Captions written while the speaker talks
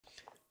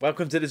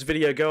Welcome to this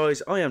video,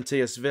 guys. I am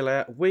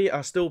TSVILLA. We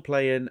are still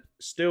playing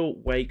Still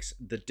Wakes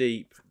the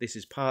Deep. This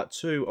is part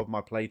 2 of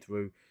my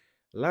playthrough.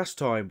 Last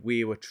time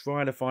we were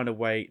trying to find a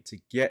way to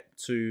get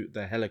to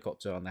the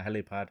helicopter on the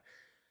helipad.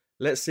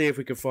 Let's see if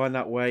we can find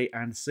that way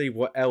and see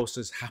what else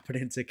is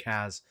happening to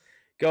Kaz.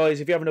 Guys,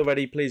 if you haven't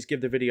already, please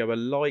give the video a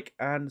like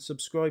and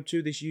subscribe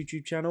to this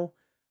YouTube channel.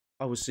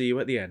 I will see you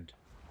at the end.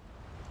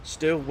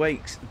 Still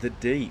Wakes the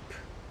Deep.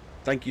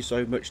 Thank you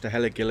so much to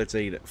Hello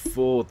Guillotine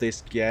for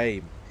this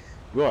game.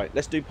 Right,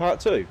 let's do part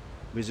 2.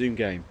 Resume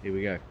game. Here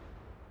we go.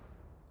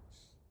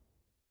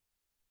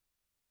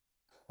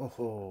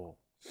 Oh.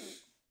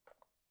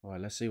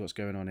 Right, let's see what's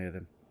going on here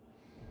then.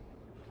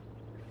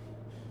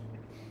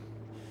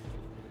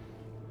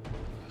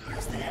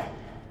 Who's there?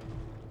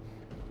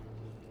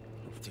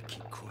 We have to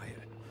keep quiet.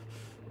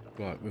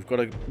 Right, we've got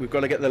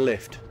to get the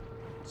lift.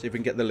 See if we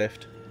can get the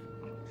lift.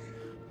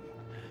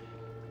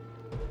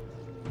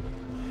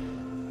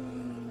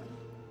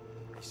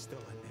 He's still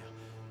in there.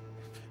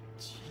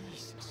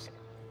 Jesus.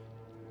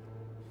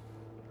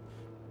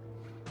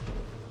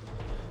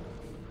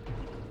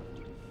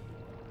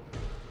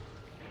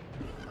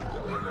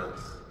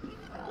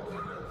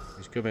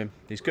 He's coming.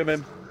 He's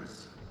coming.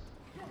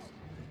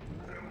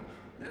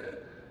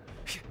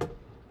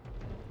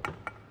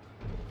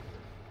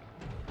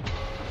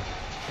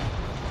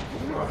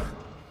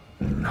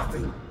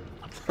 Nothing.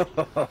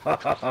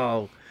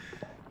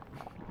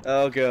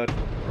 Oh god.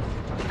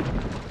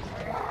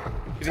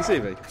 Can you see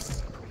me?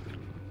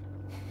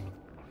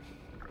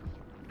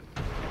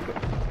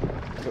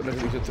 Got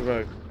nothing to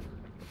throw.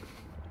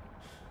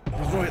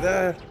 He's right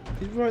there.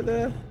 He's right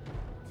there.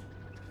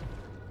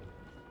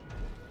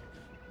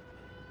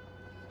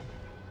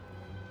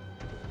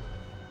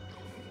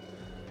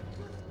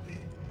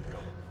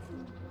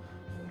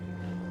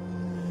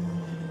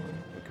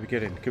 Can we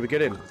get in? Can we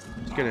get in?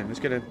 Let's get in. Let's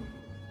get in.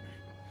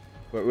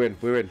 Right, we're in.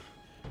 We're in.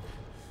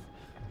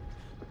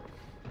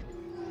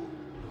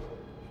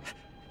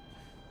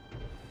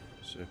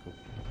 Circle.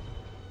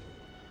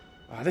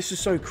 Ah, this is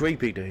so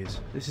creepy,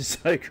 dudes. This is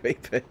so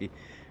creepy.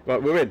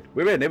 Right, we're in.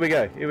 We're in. Here we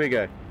go. Here we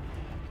go.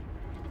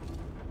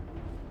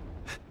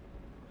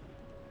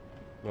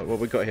 Right, what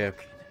we got here?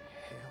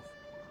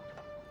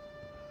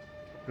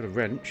 Got a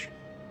wrench.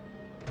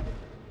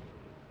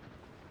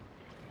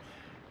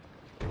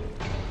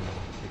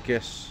 I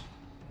guess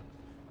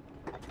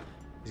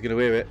he's gonna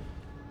wear it.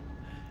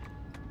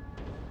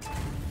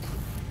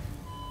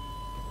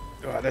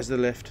 Alright, there's the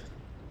lift.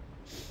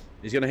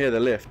 He's gonna hear the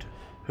lift.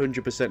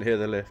 100% hear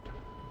the lift.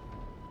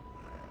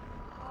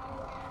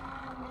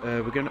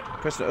 We're gonna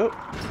press it up.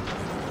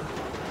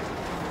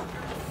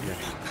 Yeah.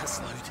 That's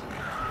loud.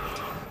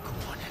 Come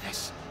on,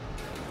 Ennis.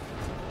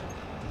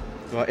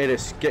 Right,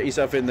 Ennis, get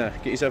yourself in there.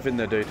 Get yourself in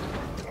there, dude.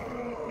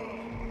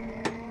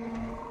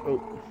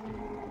 Oh.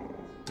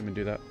 Let me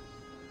do that.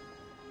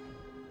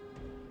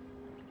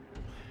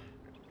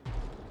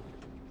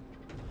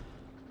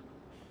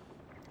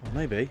 Oh,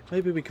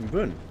 maybe we can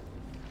run.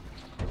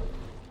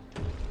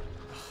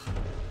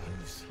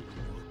 He's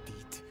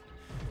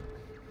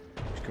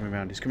coming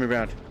round. He's coming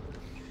round.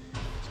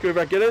 He's coming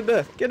round. Get in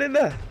there. Get in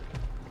there.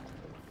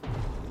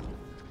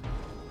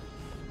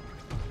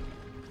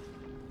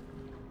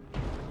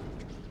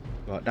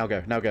 Right, now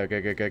go. Now go.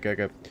 Go, go, go, go,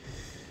 go.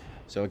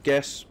 So I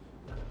guess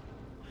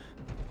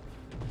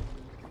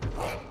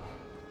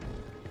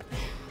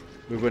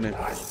we're running.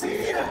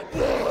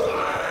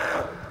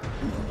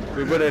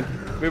 We're running.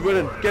 We're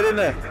running. Get in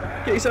there.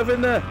 Get yourself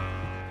in there.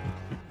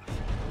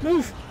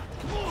 Move.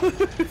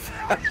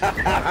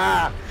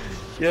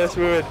 Yes,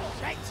 we're in.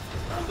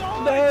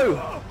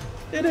 No.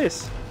 It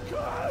is.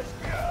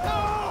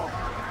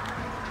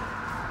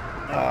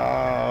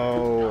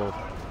 Oh.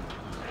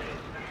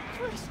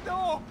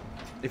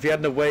 If he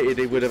hadn't have waited,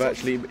 he would have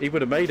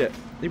made it.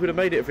 He would have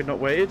made it if he'd not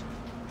waited.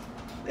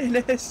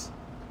 Ines.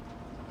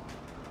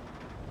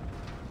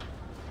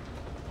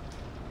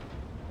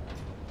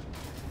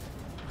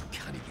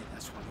 Can he get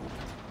this one open?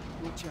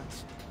 No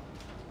chance.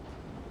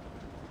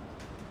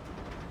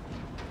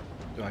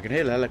 Oh, I can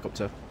hear the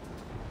helicopter.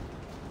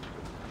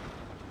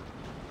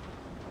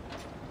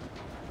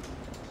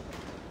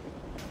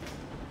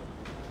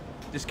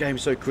 This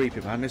game's so creepy,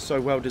 man. It's so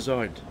well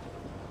designed.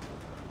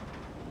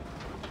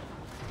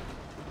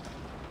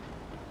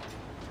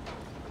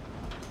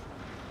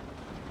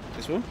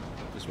 This one?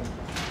 This one.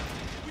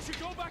 We should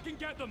go back and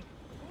get them.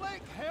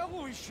 Like hell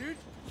we should.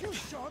 You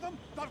saw them.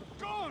 They're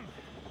gone.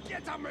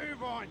 Get a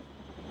move on.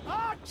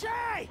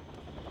 Archie!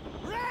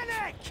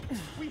 Rennick!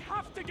 We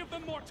have to give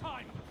them more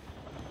time.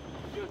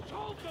 You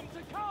told them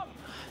to come.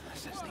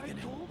 This isn't What I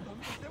gonna told them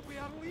is that we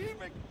are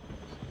leaving.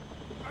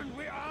 And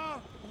we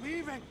are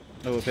leaving.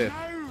 Oh, up here.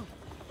 Now.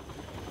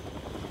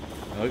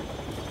 No.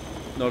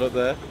 Not up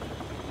there.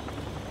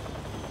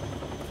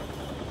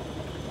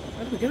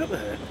 How did we get up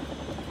there?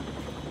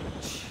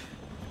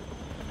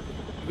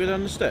 We go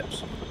down the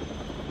steps.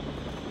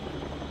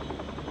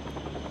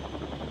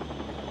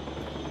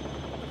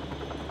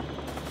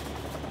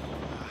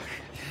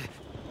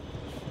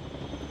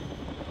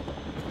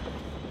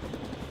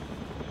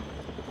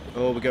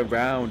 Oh, we go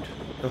round.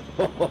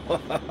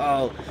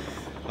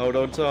 Hold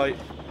on tight.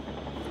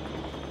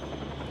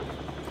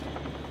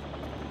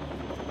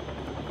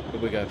 Here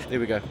we go. Here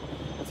we go.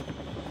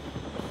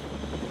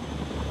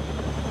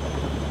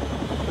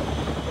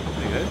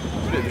 There you go.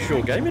 It's a bit of a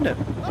short game, isn't it?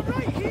 I'm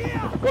right here!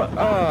 What?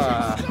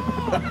 Ah!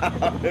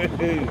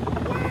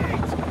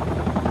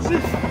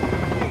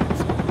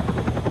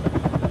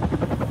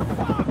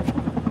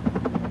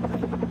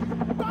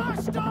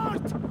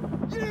 Bastard!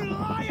 You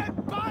lying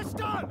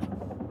bastard!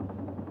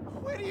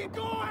 Where are you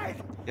going?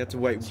 You have to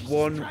wait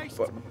Jesus Christ.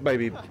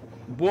 maybe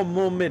one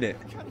more minute.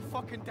 I can't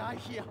fucking die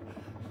here.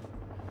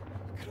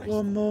 Christ.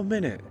 One more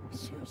minute.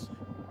 Tues.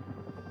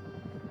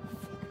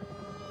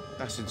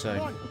 That's Come insane.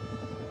 on.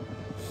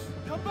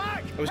 Come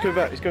back! Oh, he's coming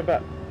back. He's coming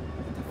back.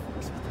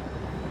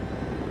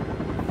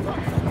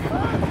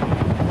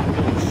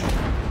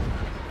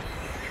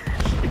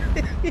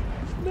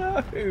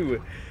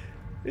 No!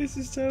 This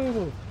is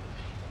terrible.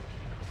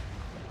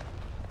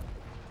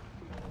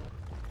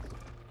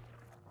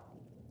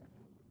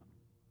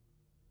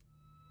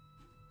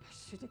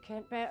 Should have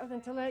kept better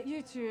than to let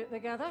you two out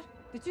together.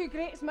 The two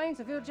greatest minds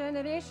of your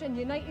generation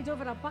united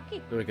over a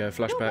bucket. There we go.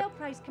 Flashback. Nobel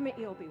Prize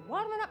committee will be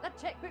warming up their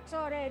checkbooks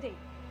already.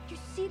 You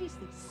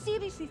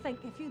seriously think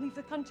if you leave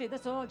the country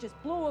this will all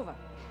just blow over?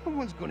 No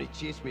one's going to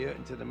chase me out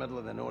into the middle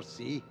of the North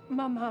Sea.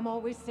 My mum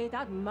always said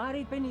I'd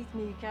married beneath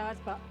me, Kaz,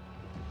 but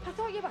I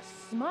thought you were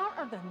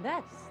smarter than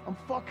this. I'm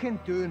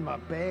fucking doing my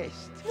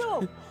best.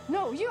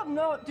 No, you're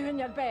not doing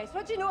your best.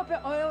 What do you know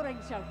about oil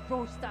rigs, you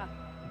roaster?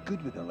 I'm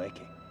good with the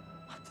lecky.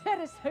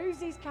 Terrace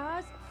houses,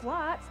 Kaz,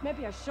 flats,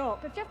 maybe a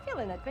shop, if you're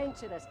feeling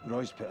adventurous.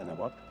 Roy's put in a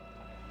word.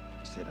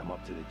 He said I'm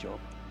up to the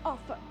job. Oh,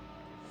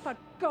 for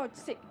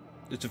God's sake.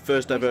 It's the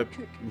first He's ever a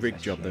cook. rig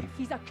job then.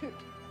 He's a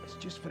cook. It's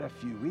just for a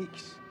few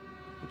weeks.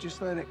 We'll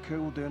just let it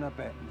cool down a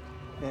bit.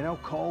 Then I'll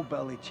call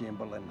Billy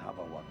Chamberlain and have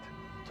a word.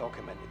 Talk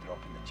him into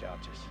dropping the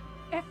charges.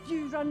 If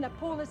you run the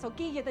police, I'll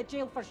give you the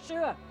jail for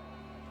sure.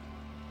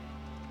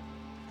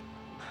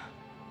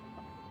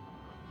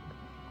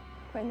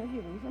 When are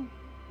you leaving?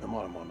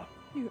 Tomorrow morning.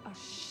 You are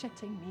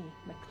shitting me,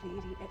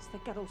 McCleary. It's the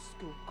girls'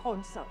 school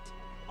concert.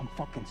 I'm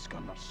fucking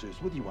scunner, Suze.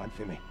 What do you want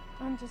from me?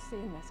 I'm just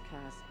saying this,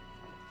 Kaz.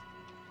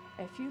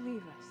 If you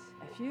leave us,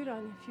 if you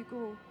run, if you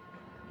go,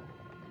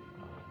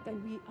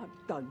 then we are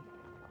done.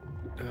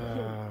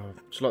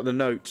 It's like the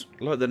note.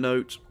 Like the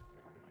note.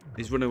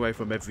 He's running away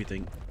from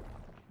everything.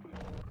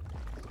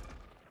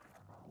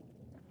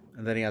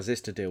 And then he has this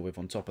to deal with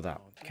on top of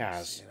that.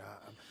 Kaz.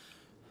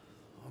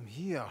 I'm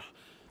here.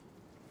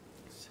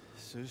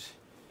 Suze.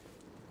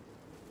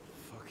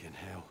 Fucking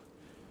hell.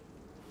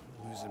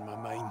 I'm losing my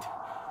mind.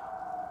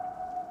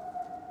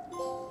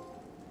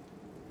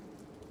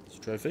 It's a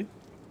trophy?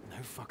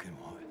 Now fucking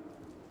what?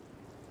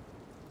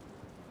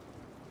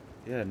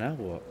 Yeah, now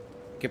what?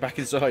 Get back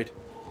inside.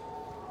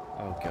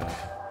 Oh, God.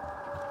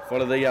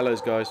 Follow the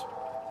yellows, guys.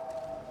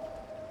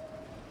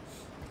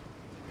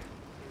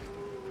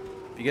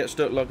 If you get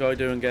stuck like I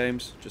do in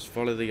games, just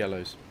follow the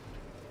yellows.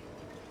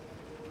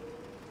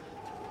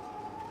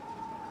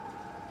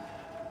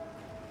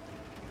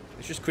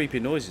 It's just creepy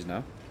noises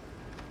now.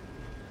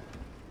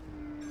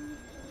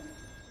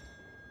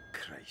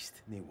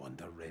 Christ, no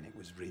wonder Rennick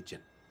was raging.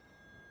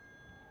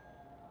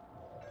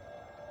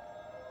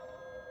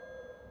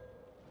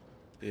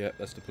 Yeah,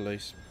 that's the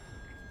police.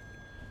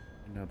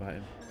 You know about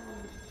him.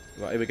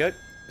 Right, here we go.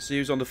 See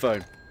who's on the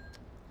phone.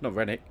 Not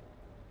Rennick.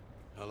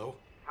 Hello?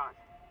 Kaz,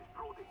 it's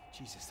Brody.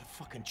 Jesus, the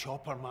fucking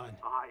chopper, man.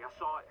 Aye, I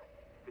saw it.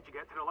 Did you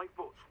get to the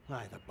lifeboats?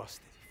 Aye, they're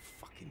busted.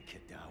 Fucking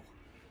kidal.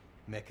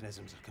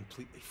 Mechanisms are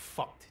completely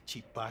fucked,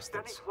 cheap bastards.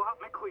 Denny's flat,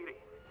 McCleary.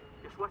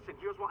 Just listen,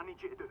 here's what I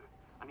need you to do.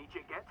 I need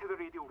you to get to the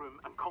radio room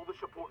and call the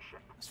support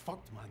ship. It's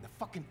fucked, man. The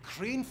fucking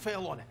crane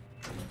fell on it.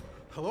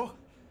 Hello?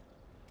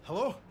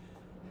 Hello?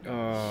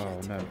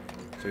 Oh, no.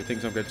 So he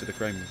thinks I'm going to the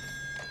crane room.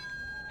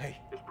 Hey.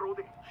 It's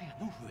Brody. I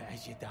know who it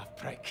is, you daft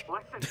prick.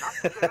 Listen,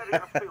 that's the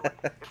generator failing.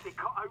 If they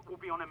cut out, we'll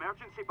be on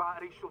emergency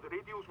batteries so the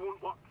radios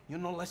won't work. You're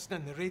not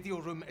listening. The radio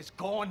room is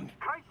gone.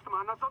 Christ,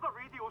 man, there's other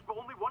radios, but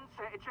only one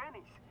set of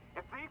Jennies.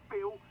 If they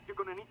fail, you're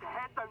going to need to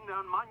head down there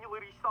and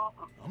manually restart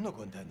them. I'm not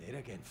going down there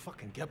again.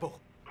 Fucking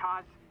gibble.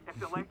 Kaz, if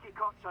the lecky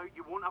cuts out,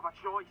 you won't have a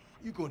choice.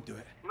 You go and do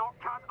it. Not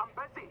Kaz, I'm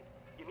busy.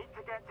 You need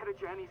to get to the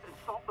Jennies and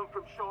stop them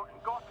from shorting.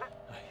 Got it?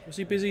 What's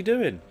he busy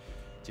doing?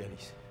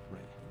 Jenny's.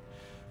 Right.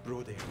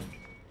 Brody.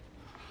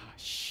 Ah,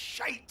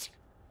 shite!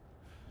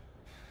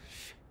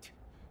 Shit.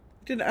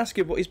 You didn't ask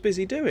him what he's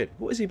busy doing.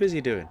 What is he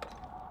busy doing?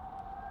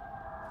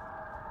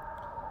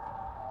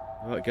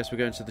 Right, I guess we're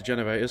going to the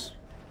generators.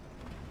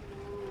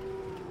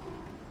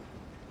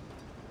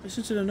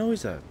 Listen to the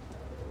noise though.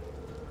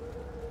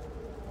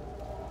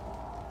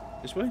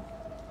 This way?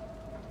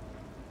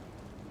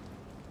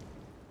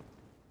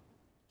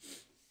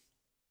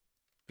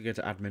 We go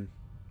to admin.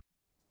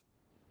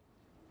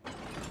 I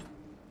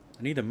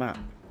need a map.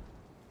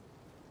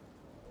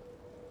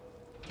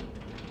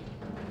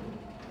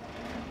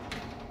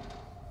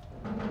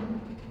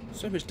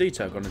 So much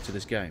detail gone into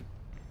this game.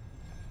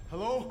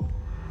 Hello?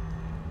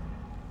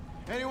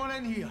 Anyone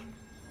in here?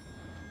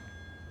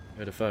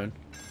 Heard a phone.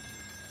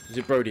 Is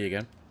it Brody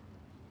again?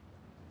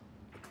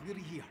 Clear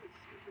here.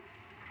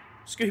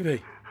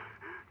 Scooby!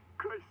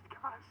 Christ,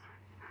 Cass.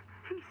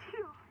 He's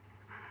here.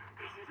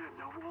 He's in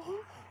the wall.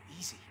 Oh,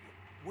 easy.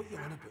 What you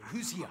on about?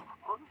 Who's here?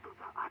 Under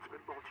the admin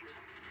module.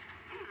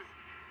 He's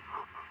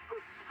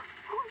hunting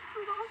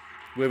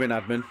us. We're in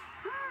admin.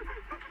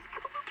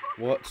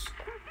 What? He's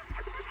gonna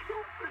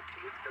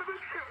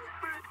kill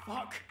me.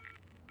 Fuck.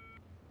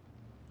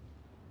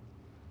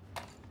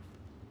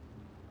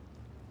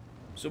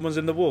 Someone's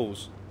in the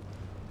walls.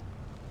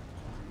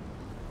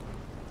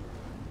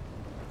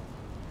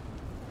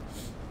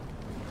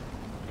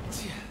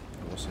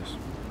 What's this?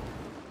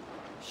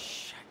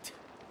 Shit.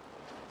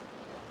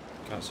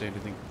 Can't see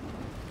anything.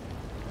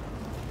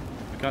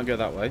 I can't go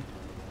that way.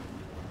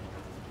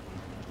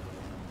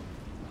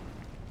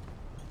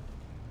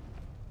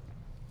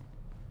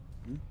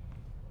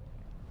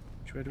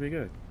 Which way do we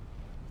go?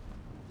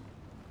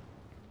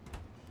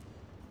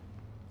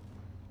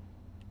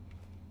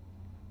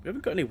 We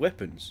haven't got any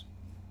weapons.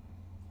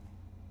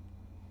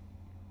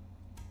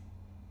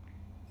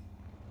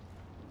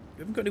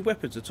 We haven't got any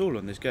weapons at all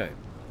on this game.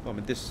 Well, I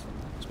mean, this.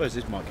 I suppose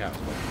this might count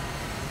as well.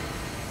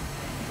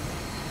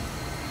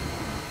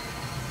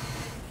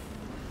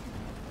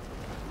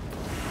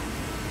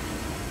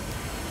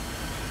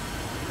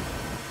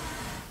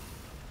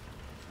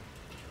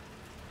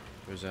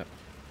 Where's that?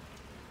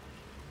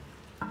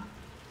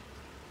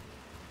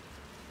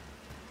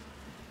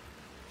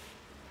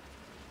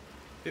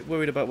 Bit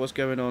worried about what's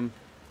going on.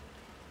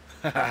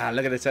 Haha,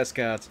 look at the test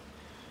cards.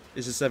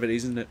 This is 70s,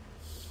 isn't it?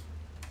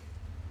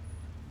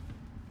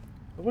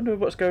 I wonder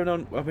what's going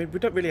on. I mean, we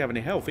don't really have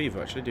any health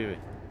either, actually, do we?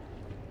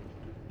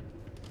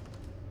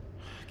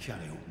 Can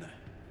I open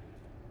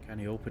it? Can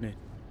he open it?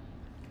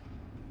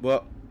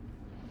 What?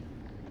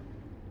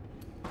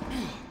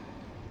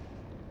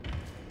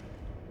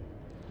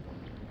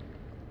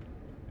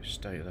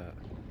 State that.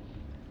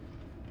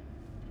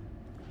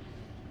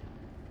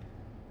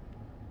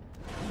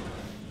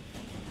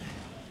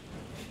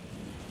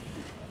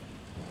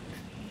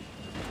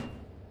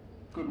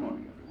 Good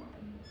morning, everyone.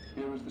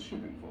 Here is the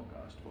shipping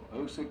forecast for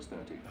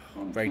 0630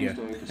 on Radio.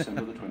 Tuesday,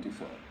 December the 23rd,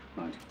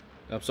 19.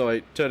 I'm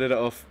sorry, turn it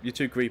off. You're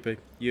too creepy.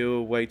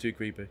 You're way too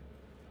creepy.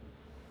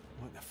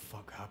 What the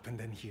fuck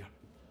happened in here?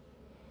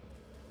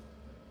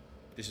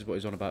 This is what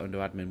he's on about under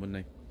admin,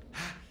 wouldn't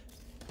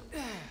he?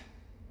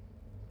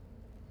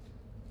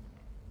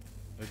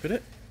 Open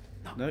it?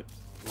 No.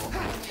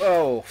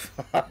 Oh,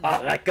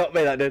 that got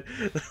me, that did.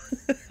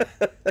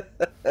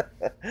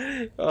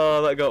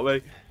 Oh, that got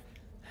me.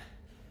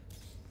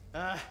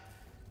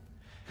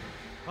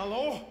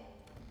 Hello?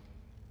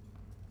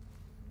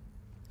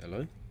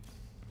 Hello?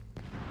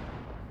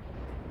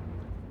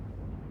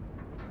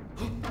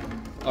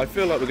 I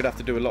feel like we're going to have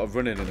to do a lot of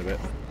running in a bit.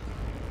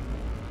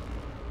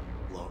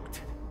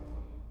 Locked.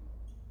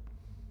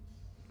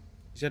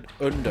 He said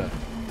under.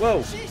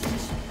 Whoa!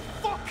 Jesus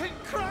fucking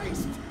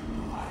Christ!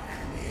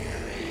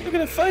 Look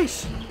at her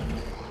face!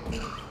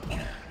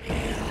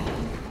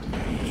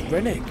 It's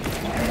Rennick.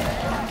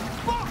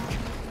 Fuck!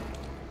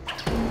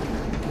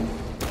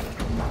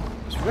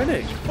 It's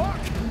Rennick. Fuck!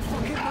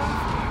 Fucking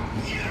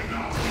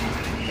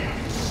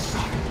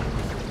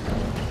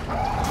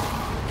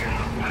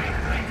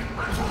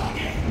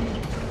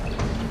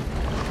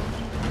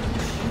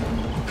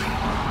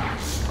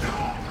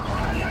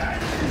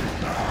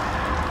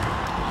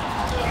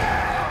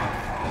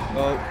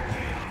Well,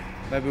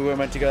 maybe we were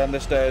meant to go down the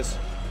stairs.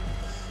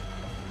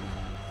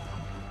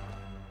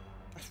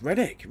 That's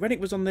Rennick. Rennick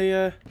was on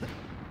the.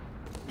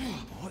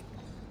 What?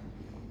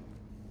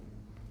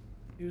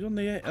 He was on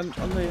the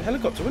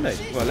helicopter, wasn't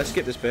he? Well, let's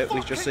skip this bit.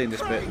 We've just seen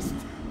this bit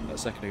a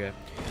second ago.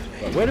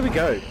 Right, where do we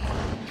go?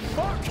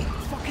 Fuck!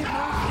 Fucking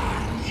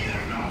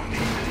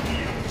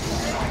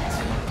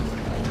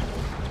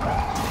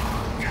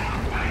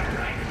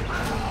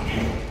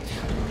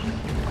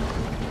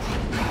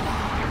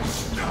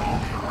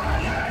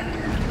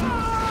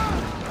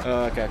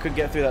Oh, okay, I couldn't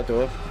get through that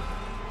door.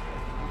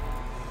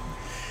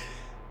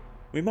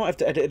 We might have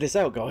to edit this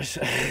out, guys.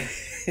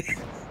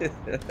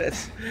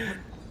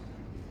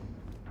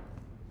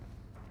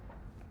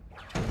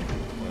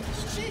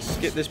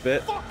 Skip this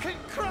bit. fucking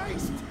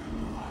Christ!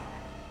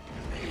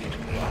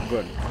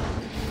 Run.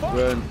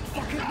 Run.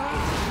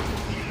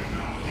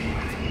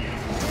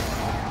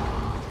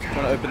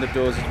 Trying to open the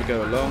doors as we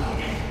go along.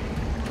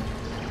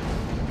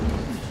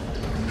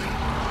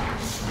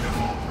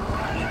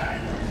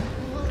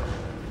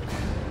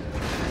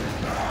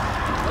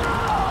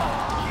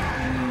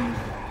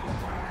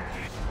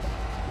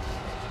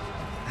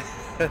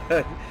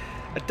 I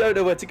don't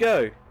know where to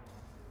go.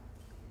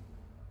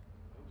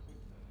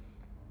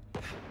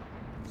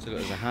 So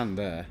there's a hand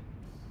there.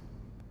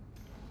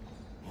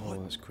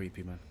 Oh, that's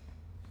creepy, man.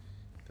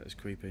 That is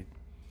creepy.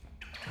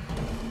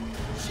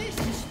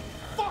 Jesus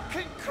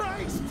fucking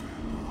Christ!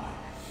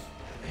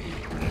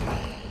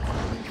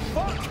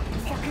 Fuck!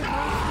 Fucking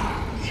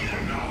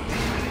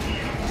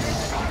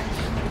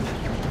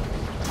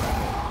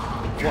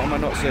What am I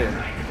not seeing?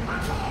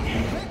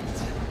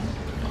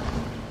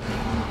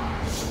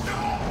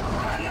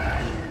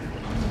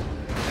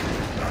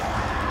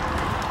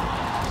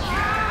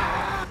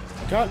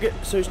 Can't get...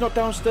 So it's not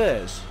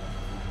downstairs?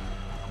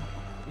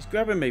 He's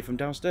grabbing me from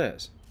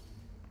downstairs.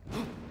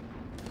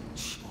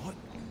 What?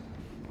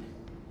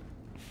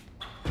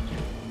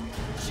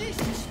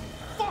 Jesus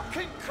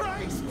fucking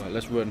Christ! Right,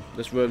 let's run.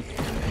 Let's run.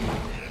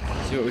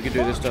 See what we can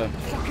do this time.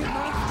 Fucking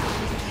man!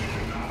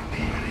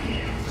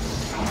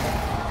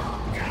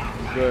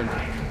 Run.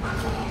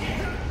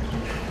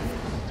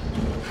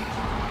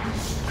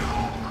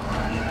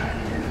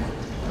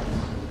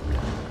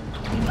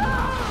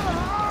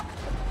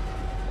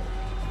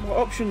 What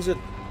options are...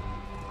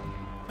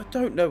 I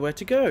don't know where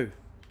to go.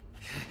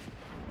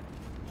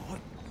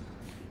 What?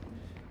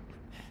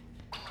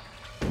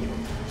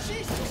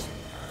 Jesus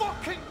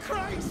fucking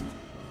Christ!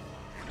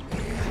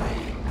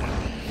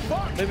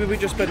 Fuck! Maybe we're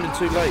just spending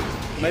too late.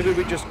 Maybe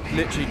we just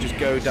literally just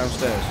go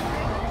downstairs.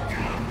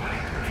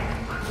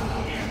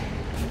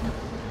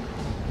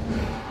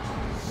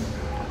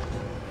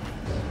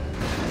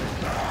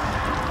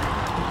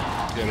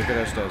 Yeah, we go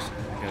downstairs.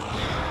 Okay.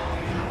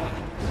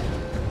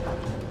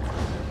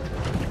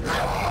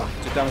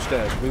 To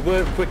downstairs. We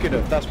weren't quick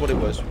enough. That's what it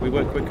was. We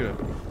weren't quick enough.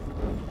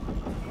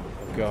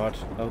 Oh god.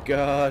 Oh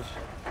god.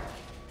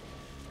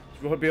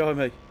 It's right behind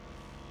me.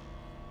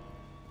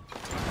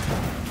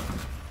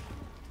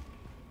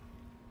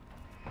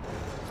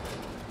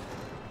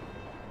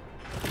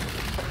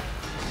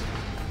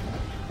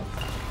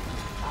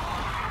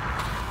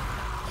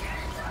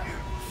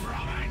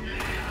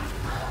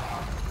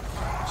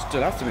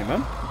 Still after me,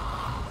 man.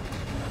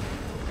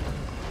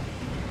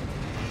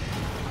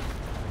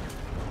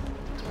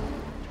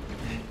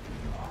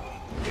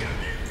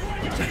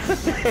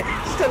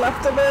 Still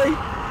after me.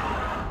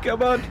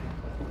 Come on.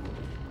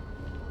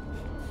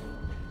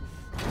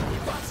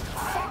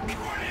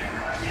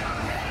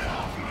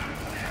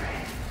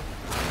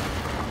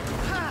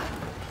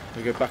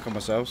 We go back on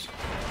ourselves.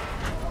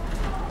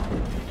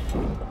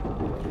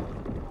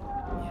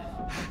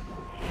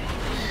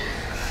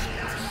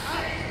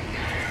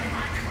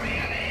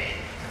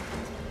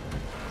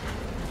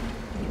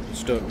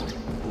 Stuck.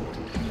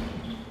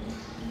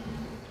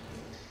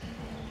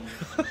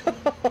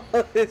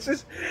 It's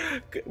just,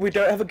 we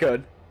don't have a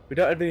gun. We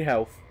don't have any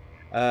health.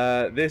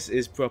 This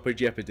is proper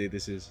jeopardy.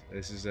 This is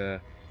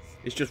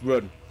it's just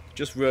run.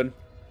 Just run.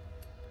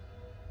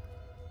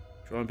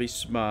 Try and be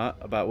smart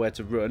about where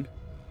to run.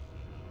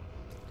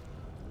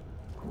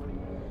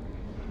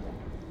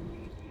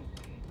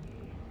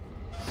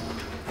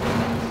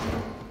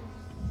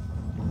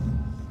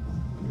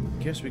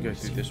 Guess we go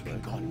through this way.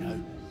 Gone now.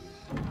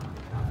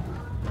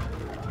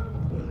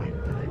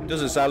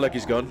 Doesn't sound like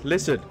he's gone.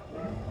 Listen.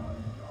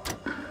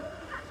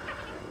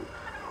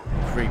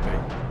 Creepy.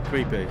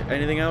 Creepy.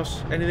 Anything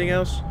else? Anything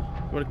else?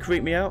 You want to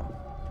creep me out?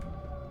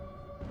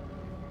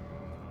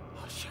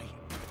 Oh, shit.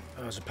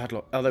 Oh, there's a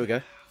padlock. Oh, there we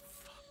go.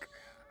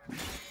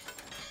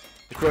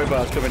 The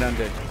crowbar's coming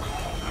handy.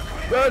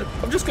 Run!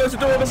 I'm just closed the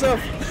door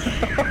myself.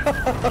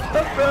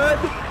 Run!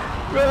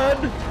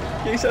 Run!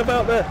 Get yourself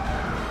out there.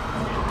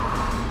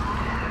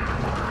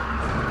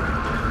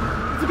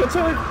 We've got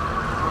time.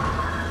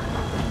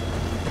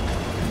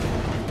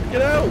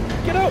 Get out!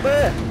 Get out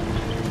there!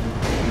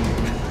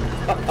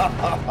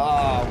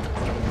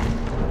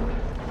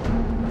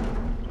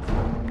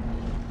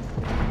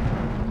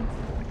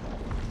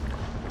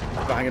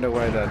 Banging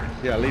away then.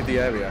 Yeah, leave the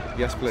area.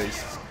 Yes,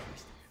 please.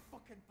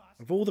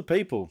 Of all the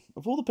people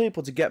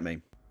to get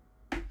me,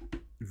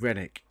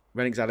 Rennick.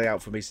 Rennick's had it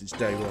out for me since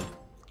day one.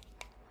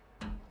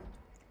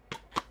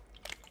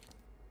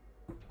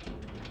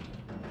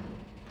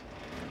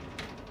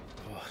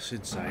 Oh, it's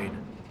insane.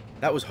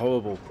 That was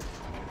horrible.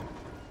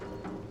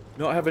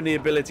 Not having the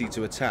ability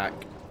to attack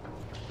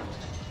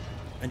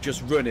and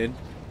just running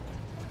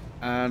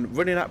and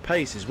running at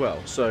pace as well,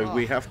 so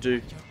we have to...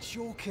 You're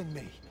joking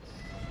me.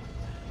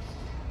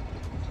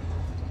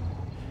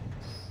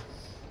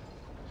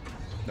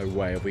 No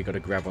way have we got to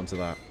grab onto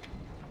that.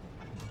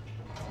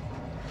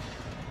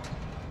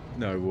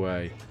 No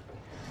way.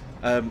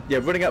 Yeah,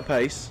 running at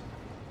pace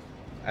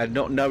and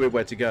not knowing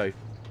where to go.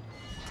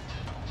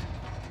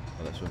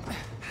 Oh, that's one.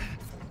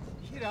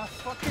 Get a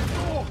fucking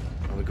door.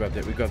 Oh, we grabbed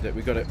it, we grabbed it,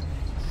 we got it.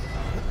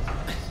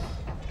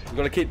 We've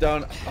got to keep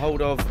down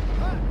hold of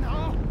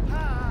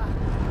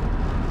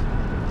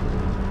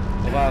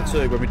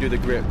R2 when we do the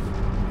grip.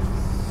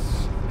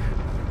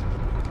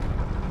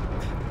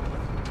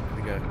 There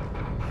we go.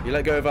 You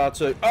let go of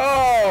R2.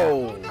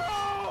 Oh!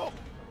 No!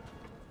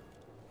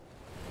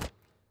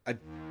 I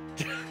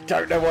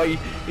don't know why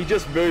he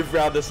just moved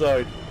round the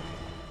side.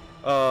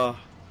 Ah,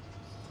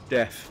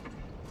 death.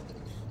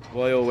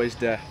 Why always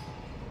death?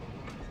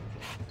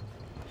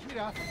 Get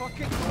a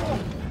fucking door.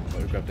 Oh,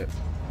 we grabbed it.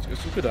 It's got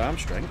some good arm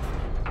strength.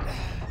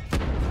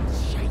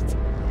 Shit.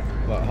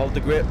 Right, hold the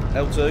grip.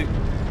 L2.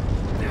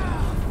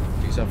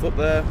 Get yourself up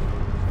there.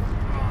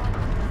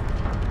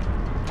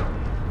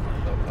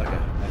 Oh, okay.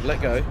 Now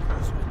let go.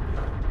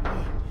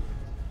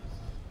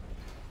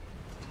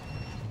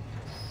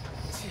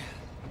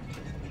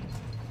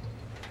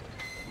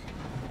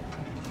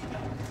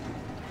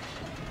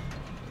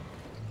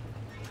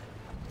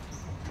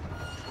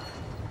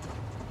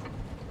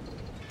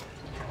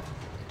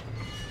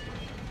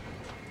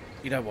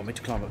 You don't want me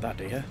to climb up that,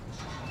 do you?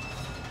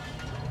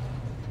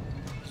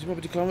 Does he want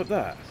me to climb up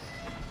that?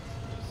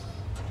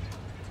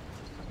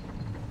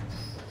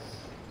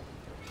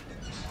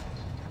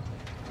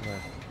 No.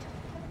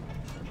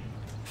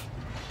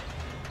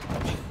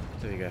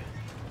 There you go.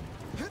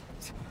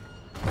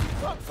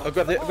 I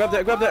grabbed it, I grabbed it,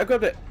 I grabbed it, I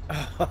grabbed it!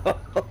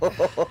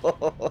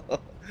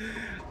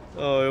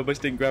 Oh, I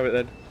almost didn't grab it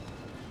then.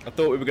 I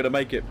thought we were going to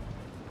make it.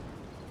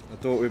 I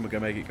thought we were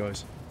going to make it,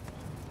 guys.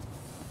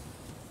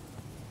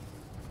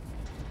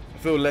 I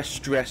feel less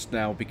stressed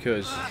now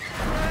because...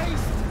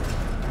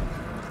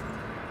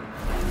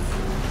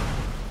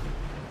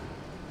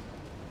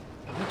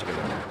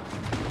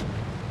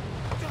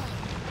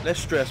 Less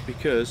stressed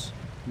because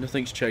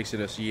nothing's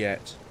chasing us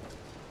yet.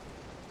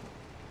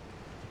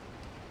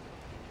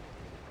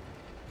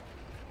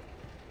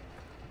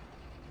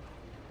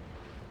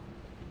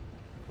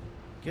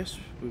 Guess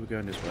we were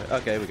going this way.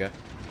 Okay, here we go.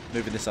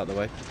 Moving this out of the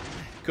way.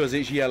 Because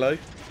it's yellow.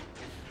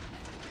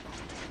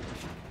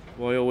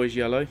 Why always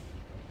yellow?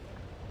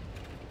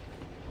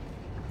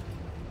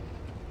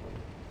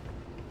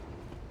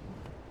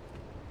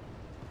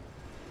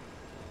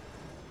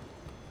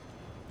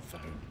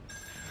 Phone.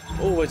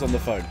 Always on the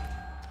phone.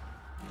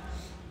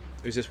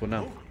 Who's this one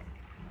now?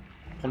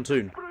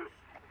 Pontoon.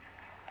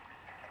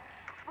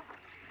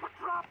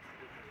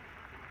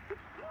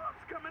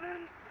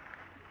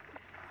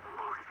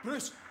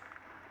 Bruce,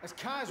 it's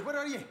Kaz. Where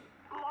are you?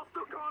 Lost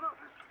O'Connor.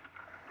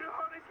 You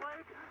hurt his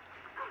leg.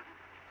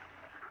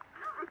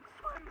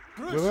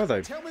 Bruce, Where are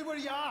they? Tell me where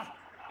you are.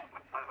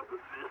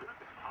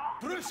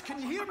 Bruce,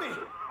 can you hear me?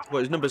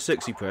 Well, it's number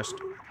 6 he pressed.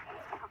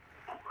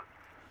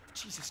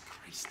 Jesus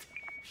Christ.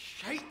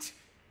 Shite.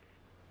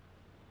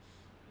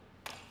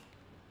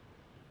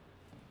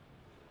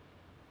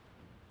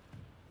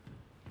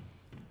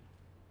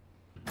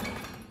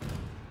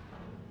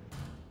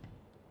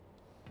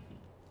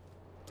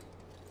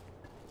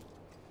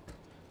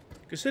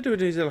 Considering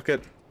he's like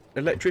an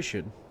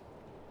electrician,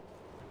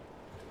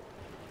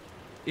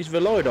 he's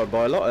relied on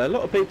by a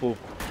lot of people.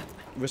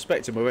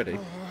 Respect him already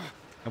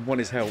and want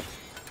his help.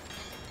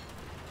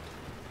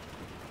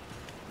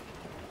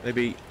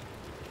 Maybe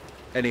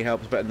any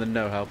help is better than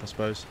no help, I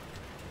suppose.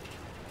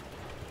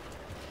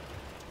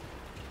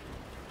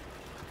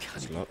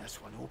 Can't get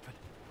this one open.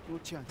 No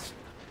chance.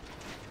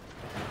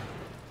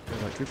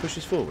 Right, can we push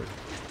this forward?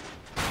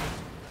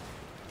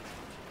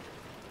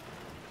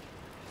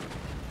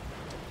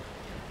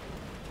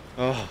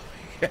 Oh,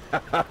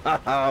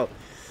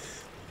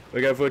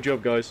 we're going for a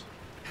job, guys.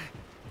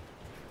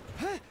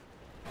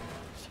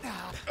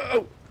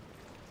 Oh,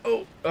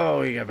 oh,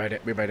 oh! We made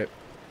it. We made it.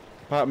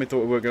 Part of me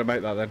thought we weren't going to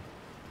make that then.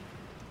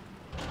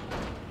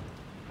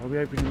 Are we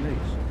opening these?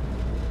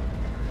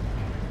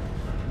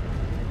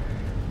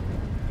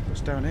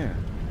 What's down here?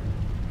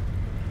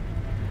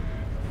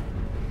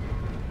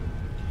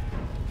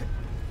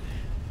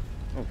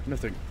 Oh,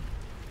 nothing.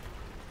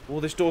 Oh,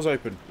 this door's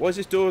open. Why is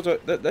this door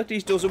open?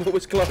 These doors are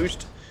always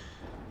closed.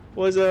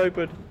 Why is it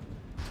open?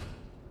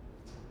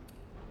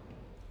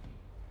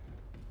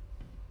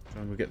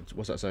 And we get.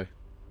 What's that say?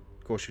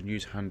 Caution,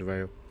 use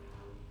handrail.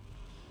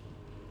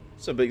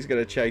 Something's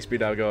going to chase me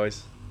now,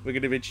 guys. We're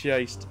going to be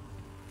chased.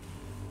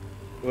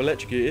 We're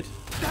electrocuted.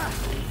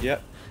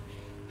 Yep.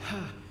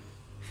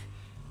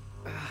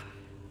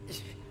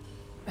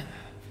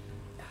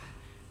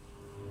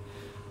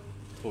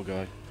 Poor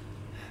guy.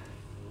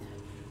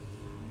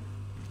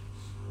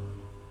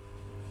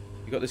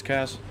 You got this,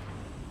 Kaz?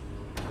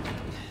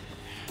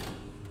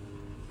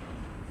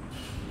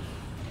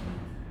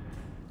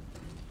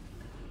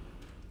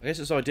 I guess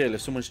it's ideal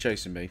if someone's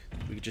chasing me,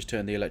 we could just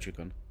turn the electric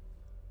on.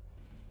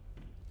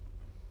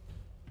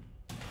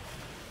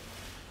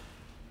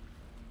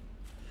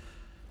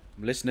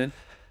 I'm listening.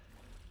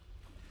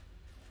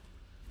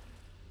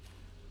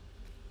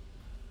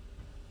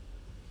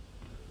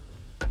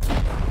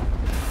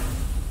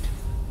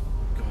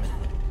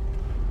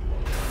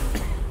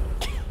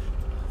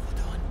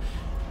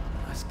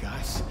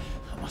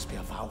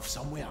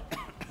 Somewhere.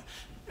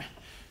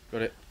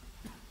 Got it.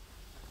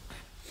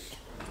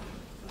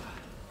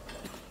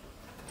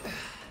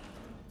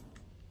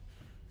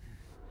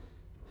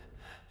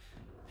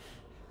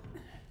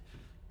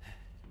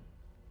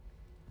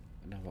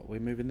 Now what? We're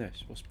moving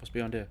this. What's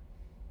behind here?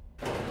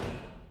 The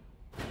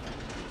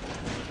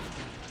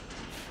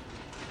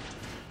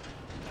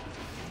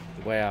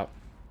way out.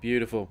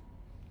 Beautiful.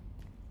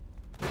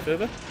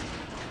 Further?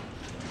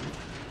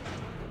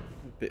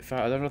 A bit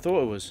fatter than I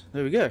thought it was.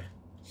 There we go.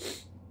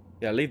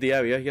 Yeah, leave the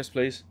area. Yes,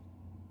 please.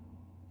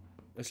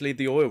 Let's leave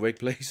the oil rig,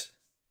 please.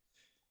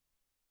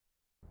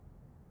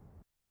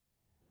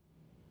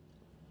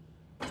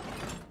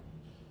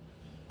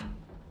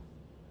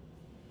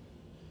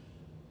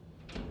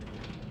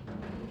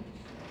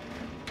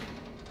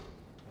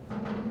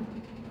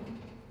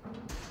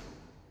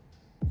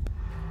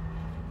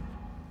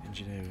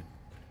 Engineering.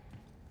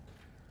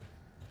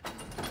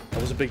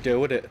 That was a big deal,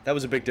 wasn't it? That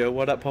was a big deal.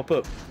 Why'd that pop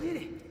up?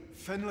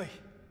 Finlay.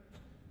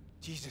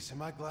 Jesus,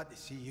 am I glad to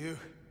see you.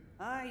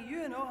 Aye,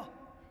 you and all.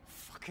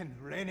 Fucking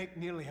Rennick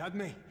nearly had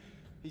me.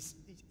 He's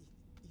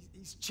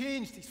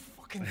changed. He's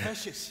fucking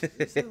vicious.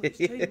 Still looks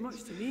changed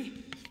much to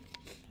me.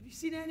 Have you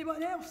seen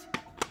anyone else?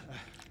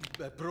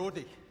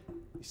 Brody.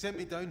 He sent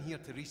me down here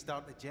to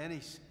restart the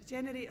Jennies. The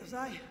generators,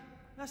 aye.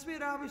 That's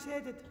where I was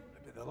headed.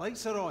 But the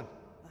lights are on.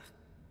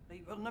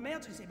 Right, we're an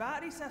emergency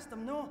battery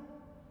system, no.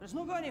 But it's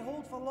not going to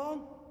hold for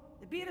long.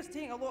 The beer is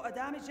taking a lot of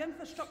damage, the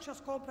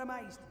infrastructure's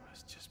compromised.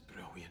 That's just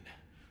brilliant.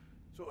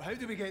 So how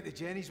do we get the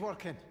Jennies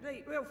working?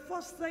 Right, well,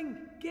 first thing,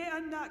 get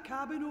in that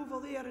cabin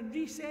over there and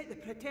reset the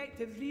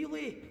protective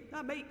relay.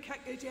 That might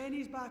kick the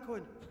Jennies back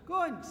on. Go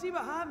on, see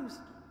what happens.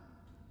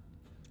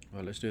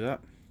 Well, let's do that.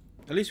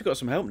 At least we've got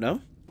some help now.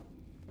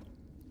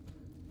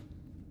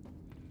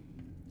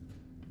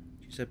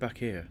 She said back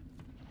here.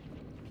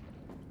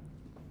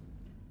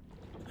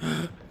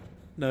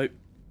 No.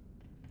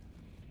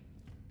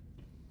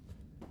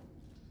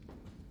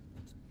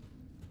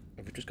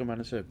 Have we just gone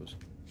round in circles?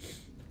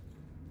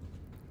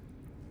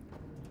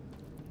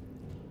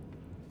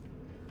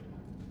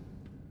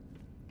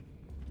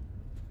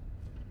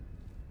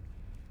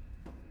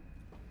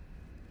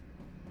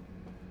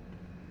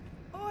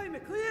 Oi,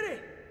 McCleary!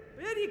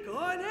 Where are you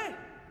going, eh?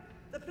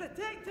 The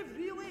protective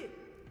relay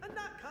in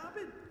that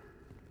cabin.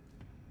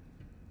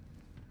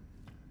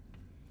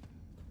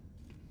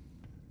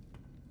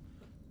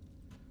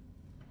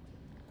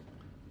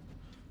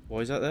 Why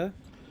is that there?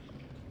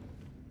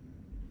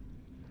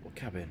 What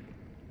cabin?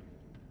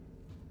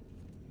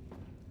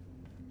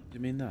 Do you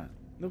mean that?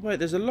 No, wait,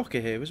 there's a locker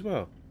here as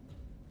well.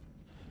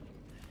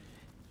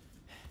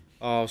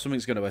 Oh,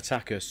 something's going to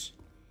attack us.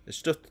 There's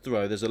stuff to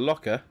throw. There's a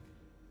locker.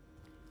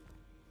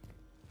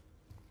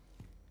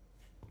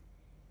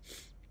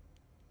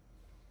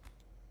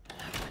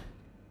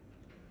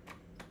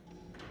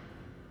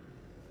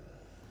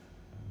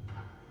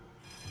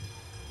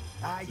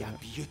 Ah, you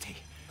beauty.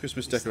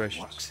 Christmas At least that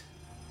decorations. works.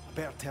 I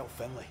better tell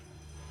Finlay.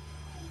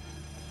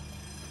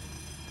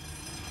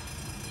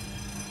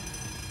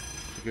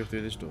 Go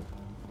through this door.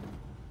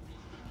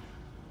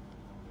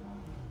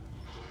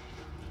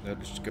 Now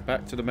let's just go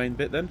back to the main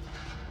bit then.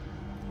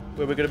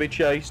 Where we're going to be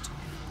chased.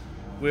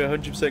 We're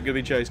 100% going to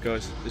be chased,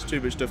 guys. There's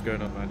too much stuff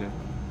going on around here.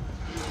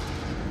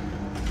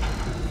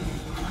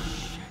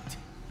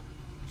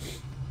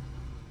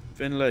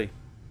 Finlay.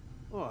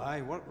 Oh,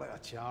 aye, worked like a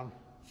charm.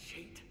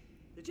 Shit.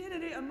 The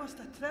generator must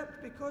have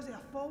tripped because of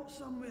a fault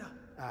somewhere.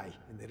 Aye,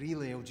 and the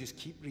relay will just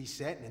keep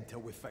resetting until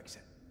we fix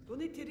it. We'll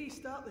need to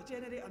restart the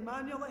generator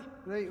manually.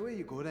 Right, where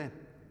you go then?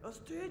 There's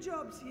two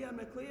jobs here,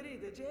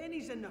 McCleary. The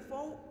Jennies and the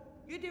fault.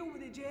 You deal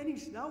with the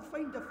Jennies and I'll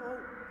find the fault.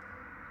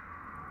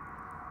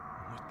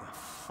 What the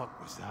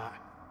fuck was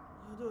that?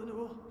 I don't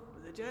know,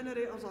 but the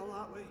generators are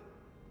that way.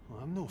 Well,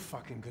 I'm no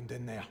fucking going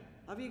down there.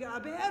 Have you got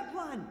a better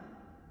plan?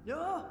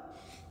 No?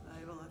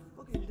 Aye, well, I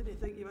fucking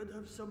didn't think you would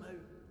have somehow.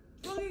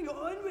 Fucking got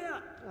on with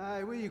it.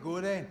 Aye, where you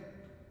go then?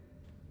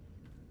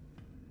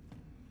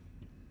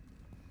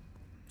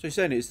 So you're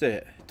saying it's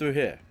there? Through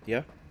here?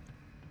 Yeah?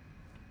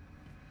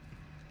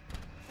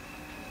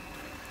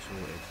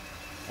 Sorted.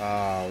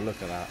 Oh,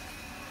 look at that.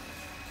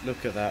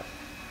 Look at that.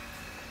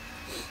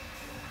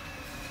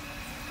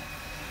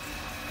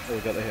 Oh, we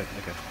got it here.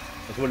 Okay.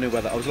 I was wondering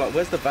where that... I was like,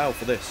 where's the valve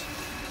for this?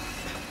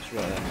 It's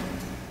right there.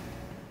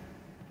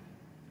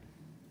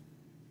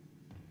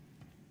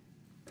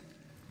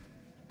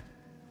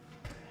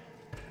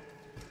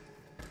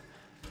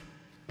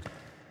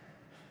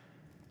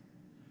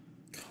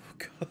 Oh,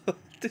 God.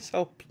 This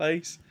whole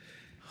place.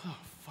 Oh,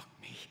 fuck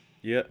me.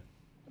 Yeah.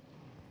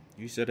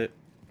 You said it.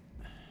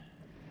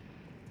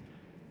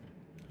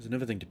 There's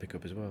another thing to pick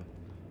up as well.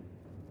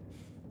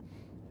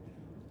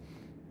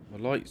 My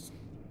lights.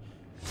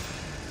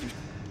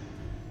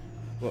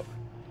 What?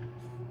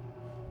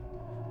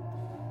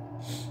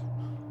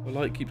 My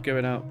light keeps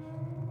going out.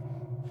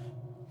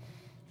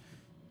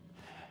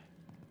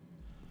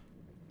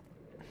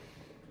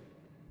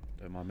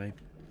 Don't mind me.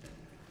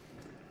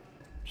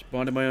 Just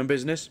minding my own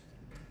business.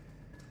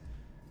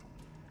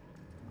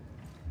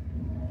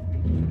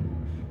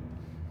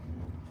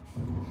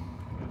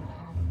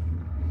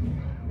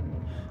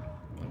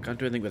 Can't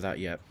do anything with that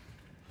yet.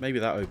 Maybe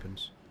that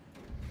opens.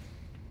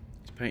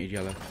 It's painted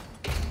yellow.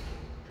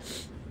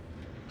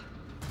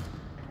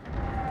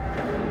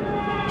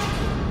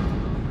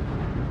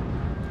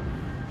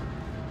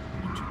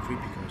 Too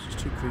creepy, guys.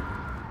 It's too creepy.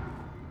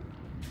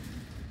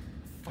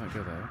 Can't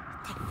go there.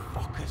 What the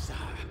fuck is that?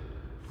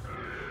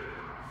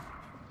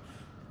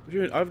 What do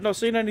you mean? I've not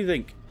seen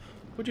anything.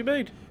 What do you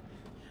mean?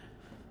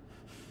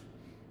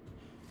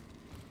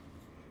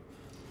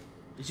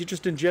 Is he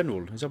just in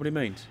general? Is that what he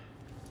means?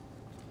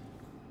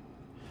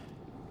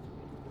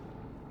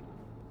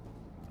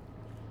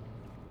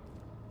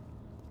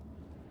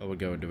 Oh, we're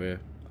going to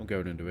here. I'm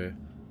going into here.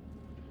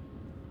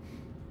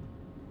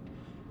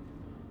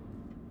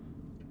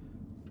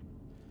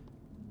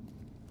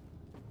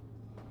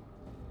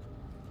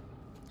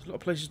 There's a lot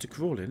of places to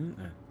crawl in, isn't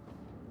there?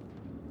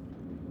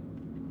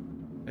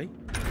 Hey?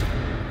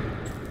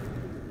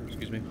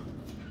 Excuse me.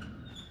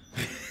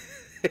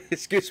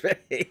 Excuse me.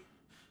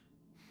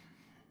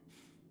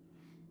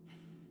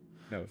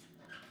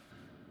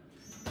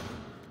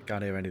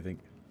 Can't hear anything.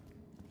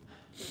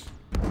 Do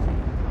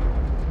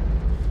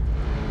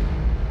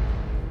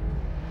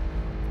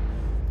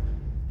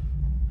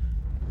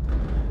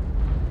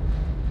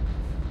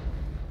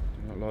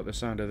not like the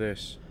sound of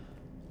this.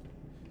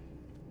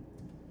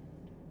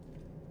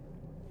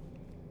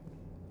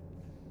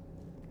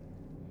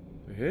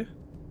 Through here?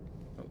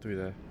 Not through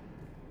there.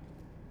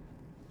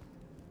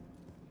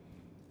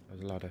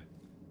 There's a ladder.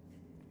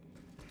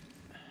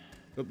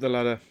 Up the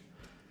ladder.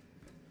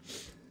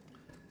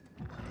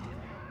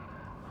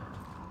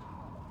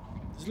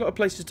 There's a lot of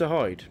places to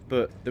hide,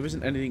 but there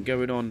isn't anything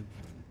going on.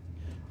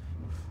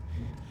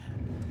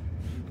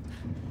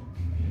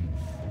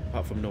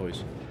 Apart from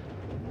noise.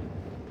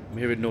 I'm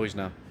hearing noise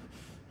now.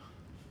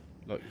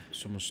 Like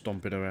someone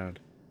stomping around.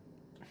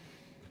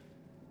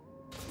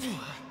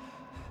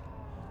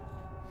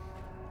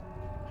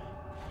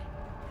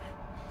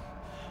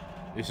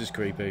 This is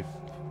creepy.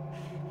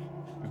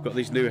 We've got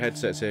these new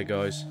headsets here,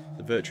 guys.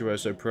 The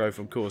Virtuoso Pro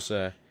from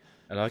Corsair.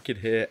 And I can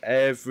hear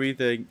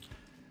everything.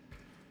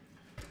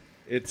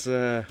 It's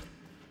an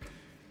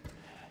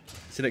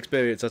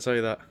experience, I'll tell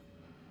you that.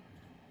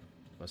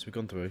 That's we've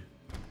gone through.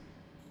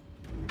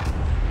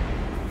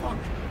 Fuck.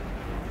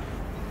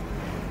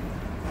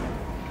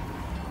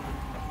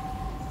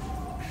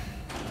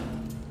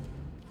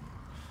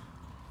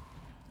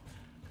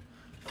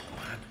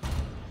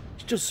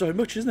 He's done so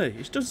much, isn't he?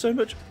 He's done so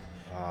much.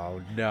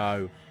 Oh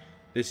no.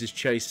 This is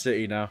Chase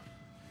City now.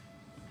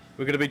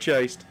 We're going to be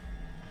chased.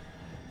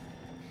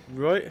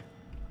 Right?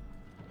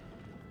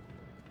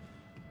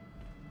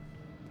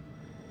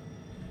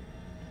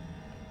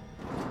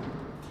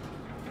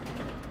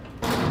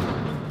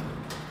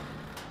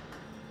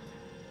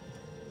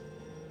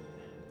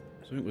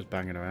 Something was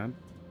banging around.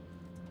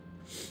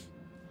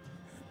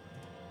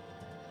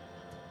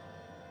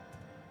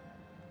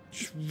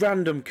 Just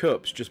random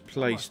cups just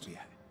placed. A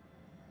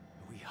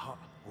wee hut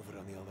over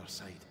on the other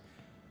side.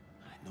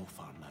 No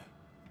far now.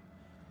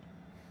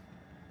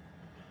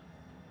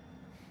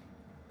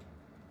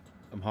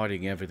 I'm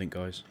hiding everything,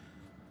 guys.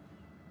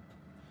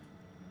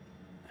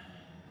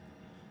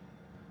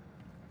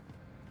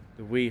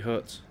 The wee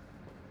hut.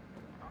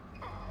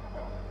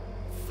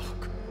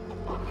 Fuck.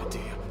 Oh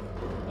dear.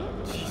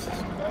 Jesus.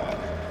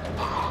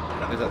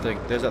 There's that thing.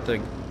 There's that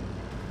thing.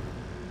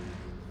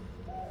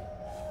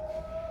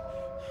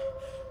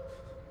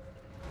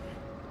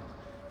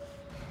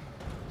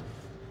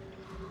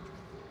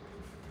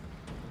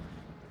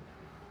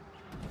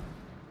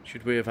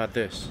 Should we have had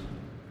this?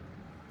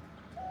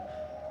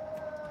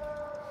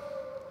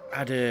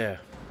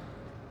 Adair.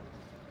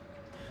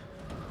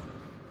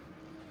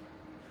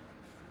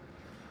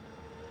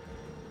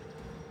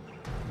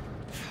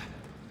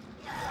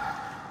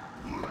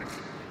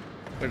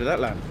 Where did that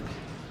land?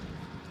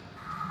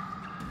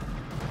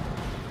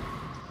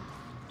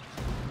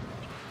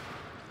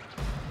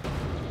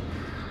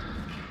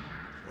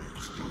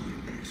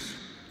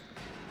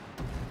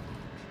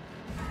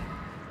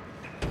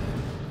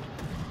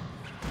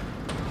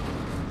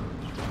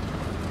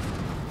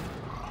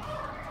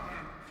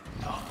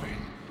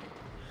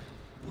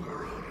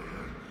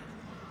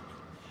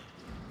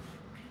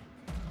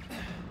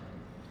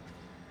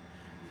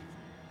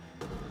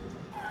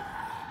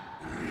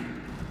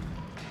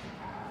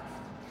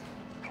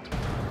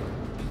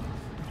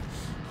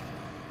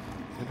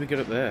 How did we get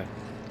up there?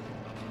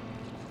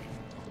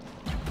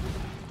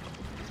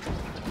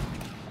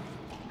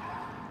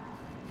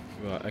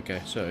 Right,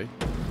 okay, so...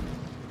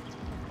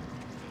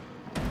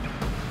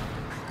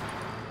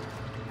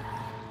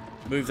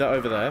 move that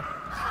over there.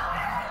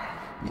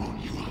 Oh,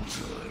 he's moved.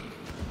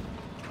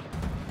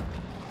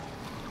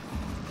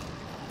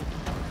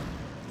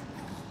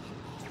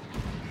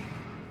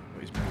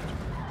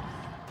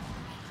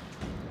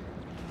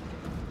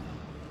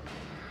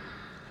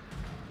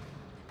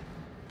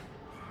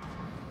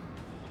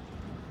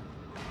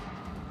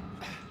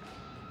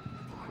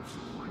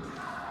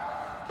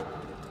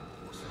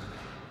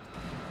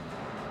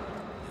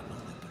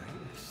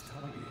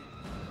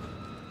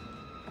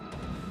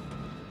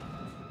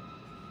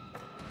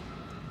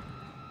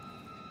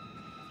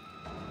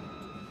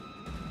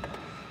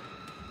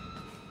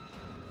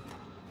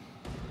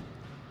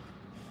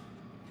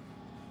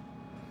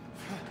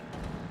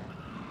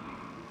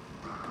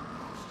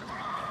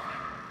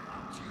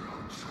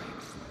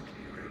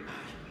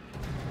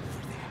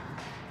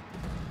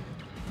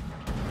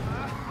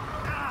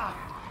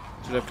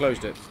 Should have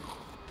closed it.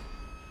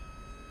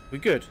 We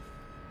good?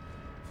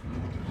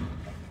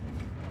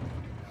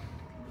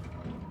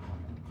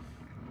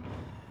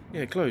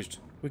 Yeah, closed.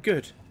 We're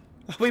good.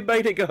 Oh, we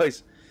made it,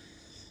 guys.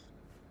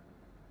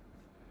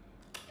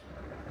 Oh,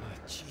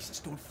 Jesus,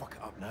 don't fuck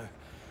it up now.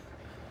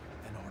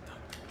 In order.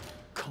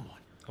 Come on.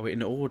 Are we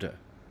in order?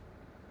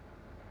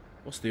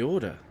 What's the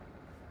order?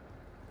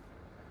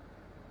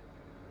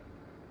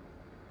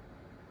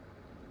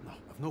 No,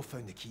 I've not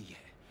found the key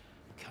yet.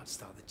 We can't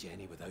start the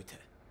journey without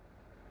it.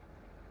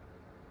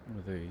 One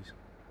of these.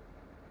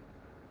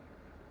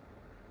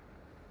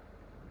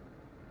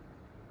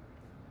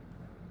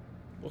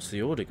 What's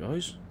the order,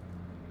 guys?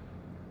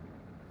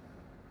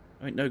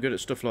 I ain't no good at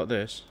stuff like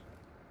this.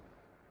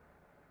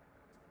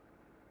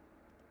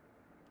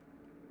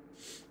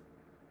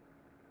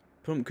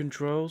 Pump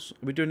controls.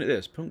 Are we doing it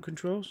this? Pump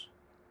controls?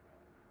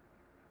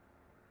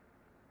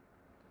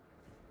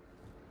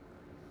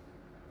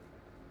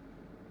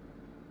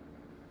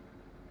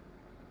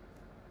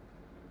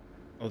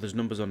 Oh, there's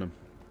numbers on them.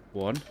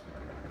 1,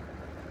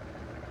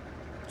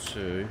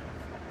 2.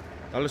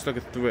 That looks like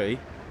a 3.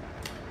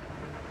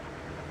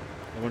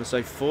 I want to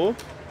say 4.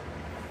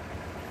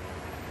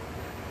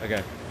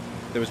 Okay.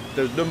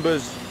 There's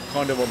numbers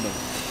kind of on them.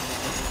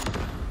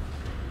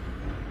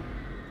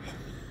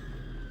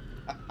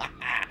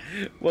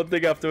 One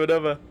thing after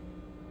another.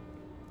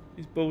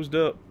 He's ballsed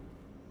up.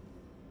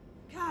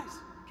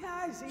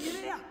 Kaz, are you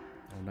there?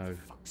 Oh no.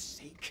 Fuck's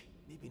sake.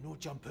 Maybe no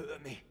jump out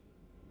at me.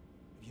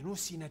 Have you no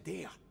seen a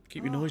dare?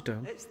 Keep your noise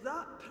down. It's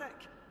that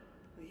prick.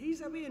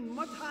 He's away in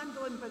mud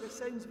handling by the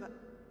sounds of it.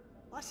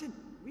 Listen,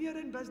 we're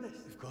in business.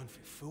 We've gone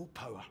from full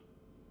power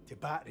to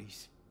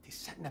batteries to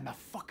sitting in the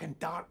fucking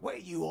dark. What are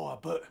you all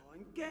about?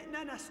 And getting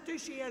in a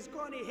stushy is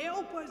going to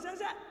help us,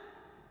 is it?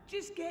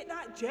 Just get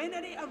that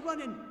generator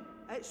running.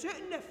 It's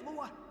out on the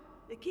floor.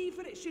 The key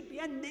for it should be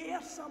in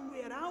there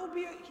somewhere. I'll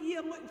be out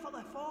here looking for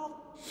the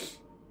fall.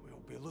 We'll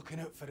be looking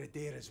out for a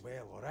dare as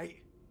well,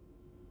 alright?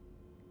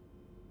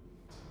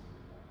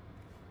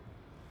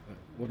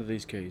 What are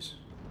these keys?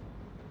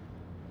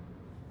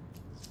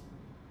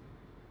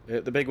 Yeah,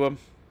 the big one.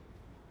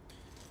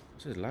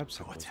 What's his lab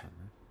sample?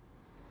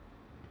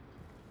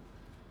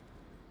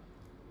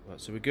 Right,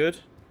 so we're good?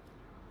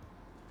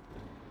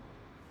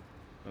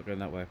 Not going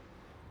that way.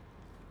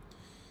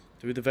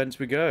 Through the vents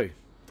we go.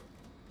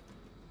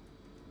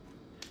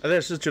 And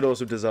that's such an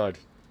awesome design.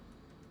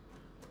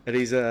 And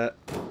he's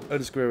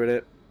unscrewing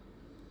it.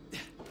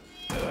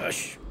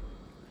 Get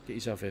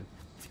yourself in.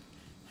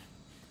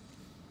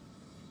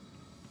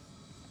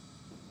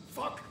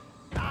 Fuck!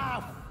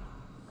 Ah!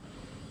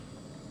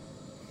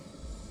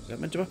 Is that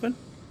meant to happen?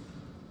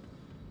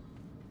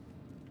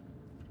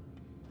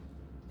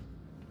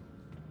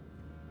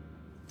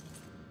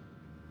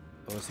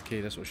 Oh, that's the key.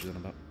 That's what she's on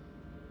about.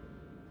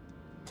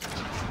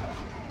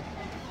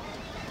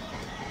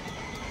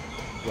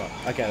 Right.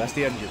 Okay, that's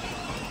the engine.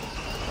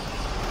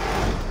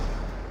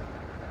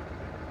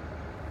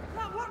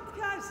 That worked,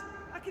 Kaz.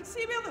 I can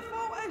see where the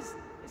fault is.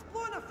 It's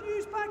blowing a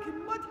fuse back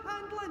in mud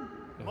handling.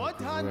 Mud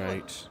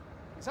handling? Right.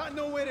 Is that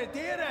know where a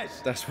dare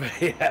is? That's where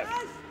he had.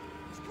 Kaz,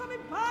 it's coming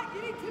back.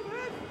 You need to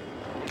move.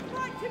 Get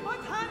back to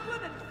mud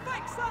handling and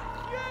fix that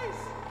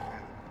fuse.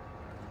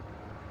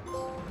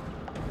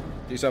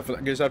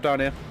 Get yourself down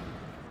here.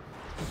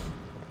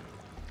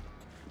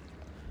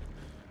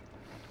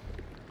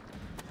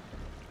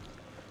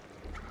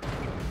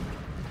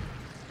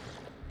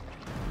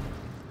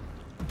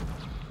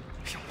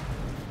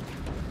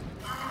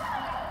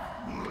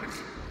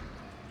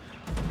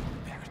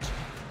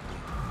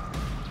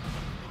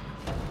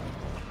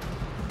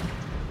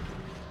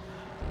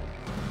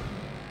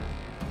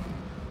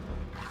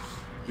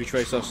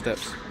 Retrace our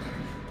steps.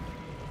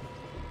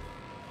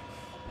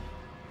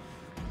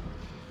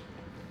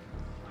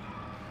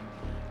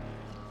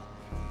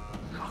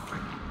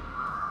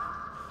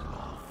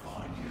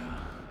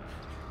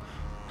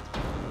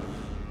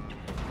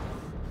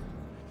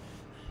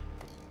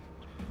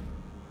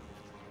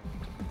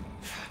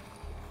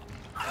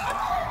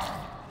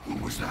 Who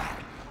was that?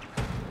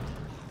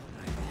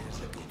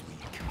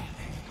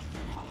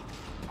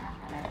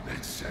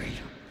 Let's see.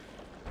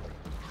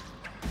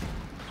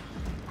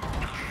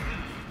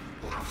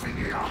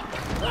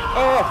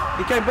 Oh,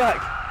 he came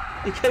back.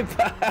 He came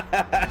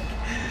back.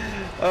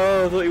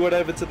 Oh, I thought he went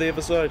over to the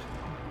other side.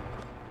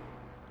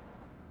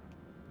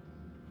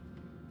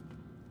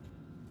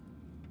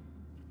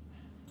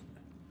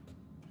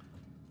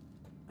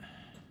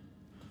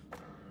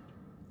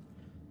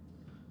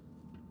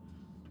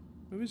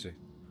 Who is he?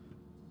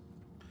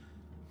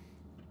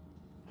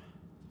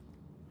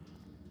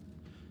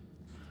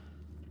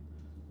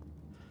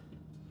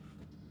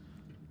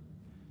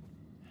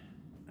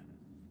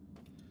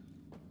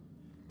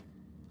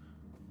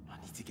 I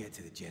need to get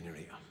to the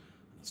generator.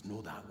 It's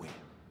no that way.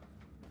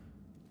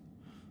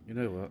 You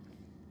know what?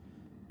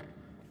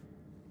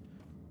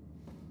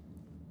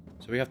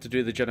 So we have to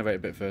do the generator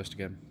bit first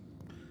again.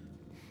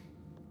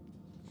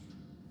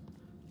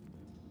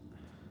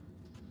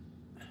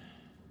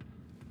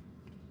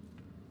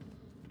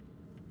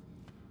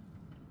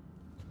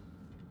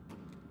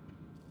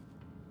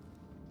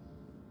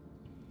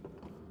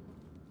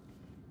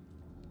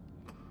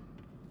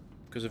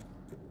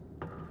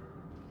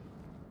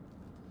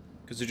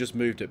 Because I just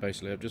moved it,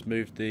 basically. I've just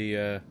moved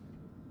the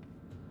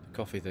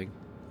coffee thing.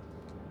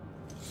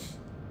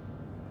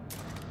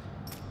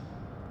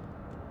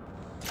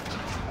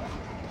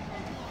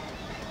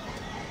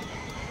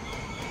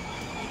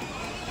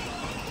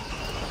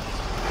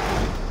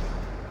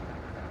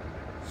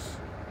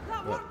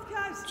 That worked,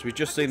 Kaz. So we've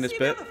just I seen can this see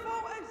bit. where the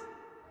fault is.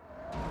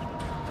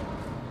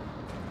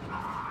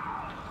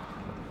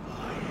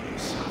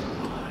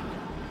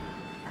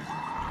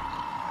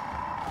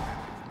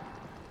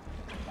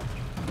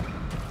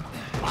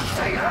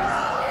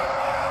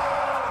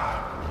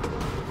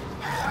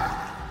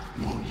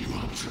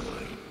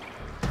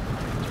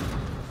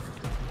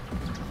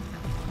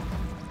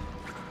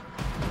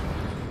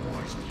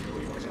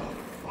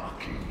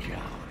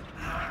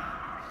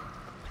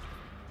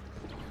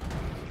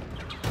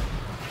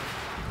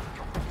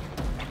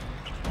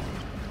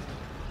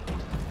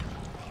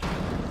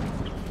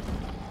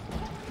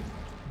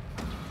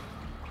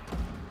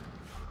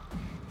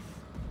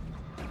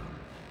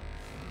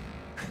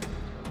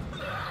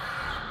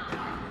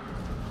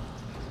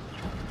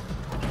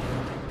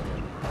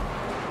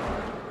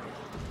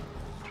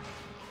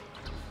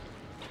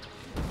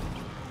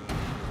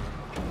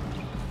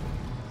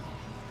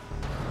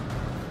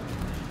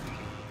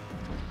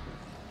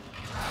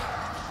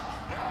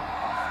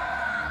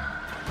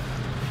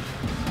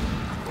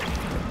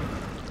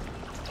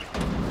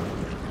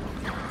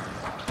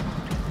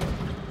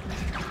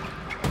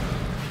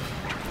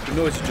 The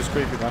noise is just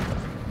creepy, man.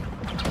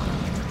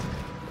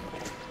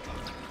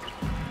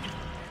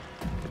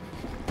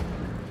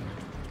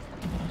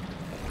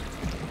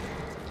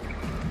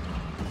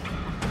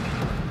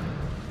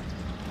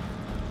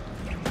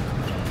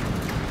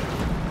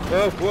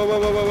 Whoa, whoa, whoa,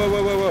 whoa, whoa,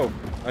 whoa, whoa,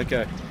 whoa.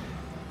 Okay.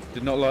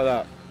 Did not like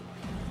that.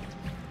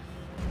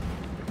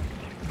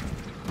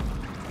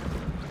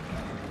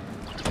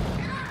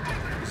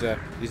 He's there.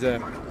 He's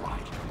there.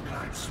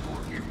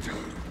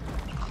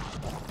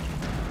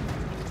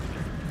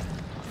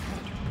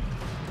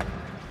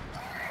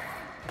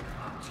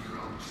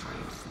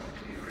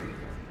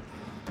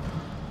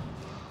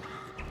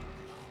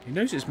 He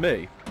knows it's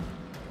me.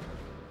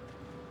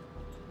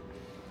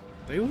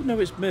 They all know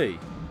it's me.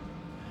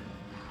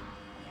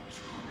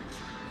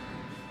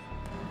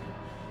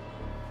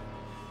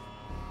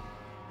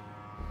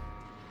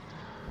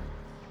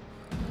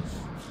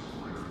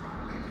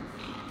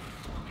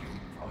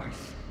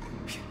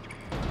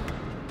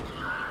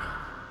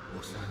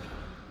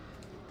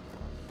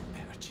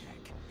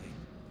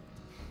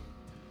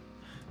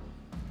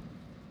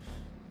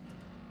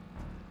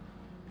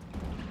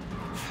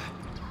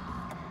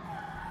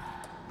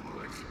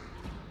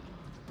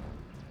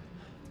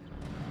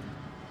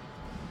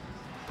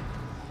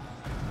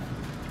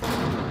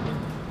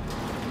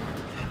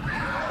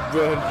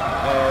 Run.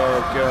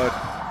 Oh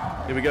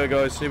god. Here we go,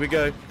 guys. Here we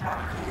go.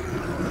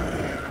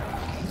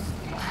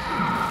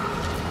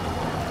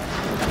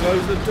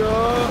 Close the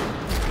door.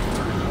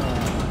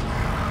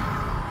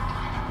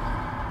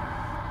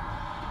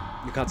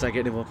 You can't take it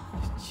anymore.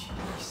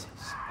 Jesus.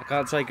 I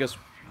can't take us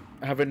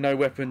having no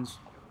weapons.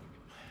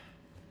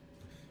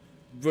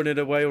 Running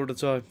away all the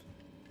time.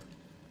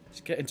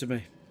 It's getting to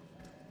me.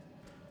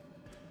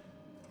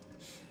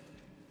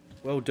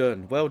 Well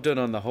done. Well done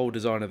on the whole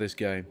design of this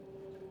game.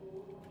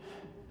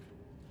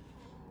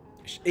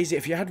 Is it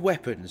if you had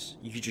weapons,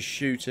 you could just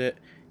shoot it,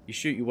 you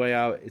shoot your way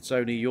out, it's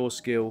only your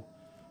skill.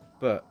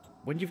 But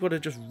when you've got to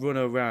just run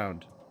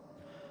around,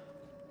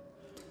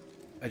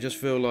 I just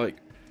feel like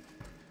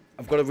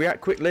I've got to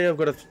react quickly, I've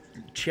got to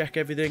check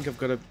everything, I've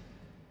got to,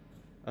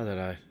 I don't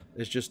know,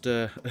 it's just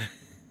I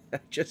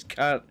just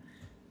can't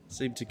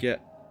seem to get,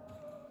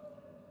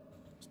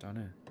 what's down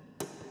here?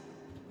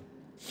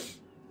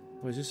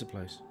 Where's this a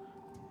place?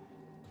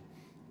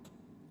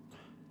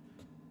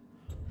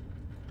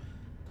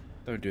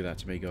 Don't do that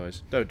to me,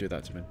 guys. Don't do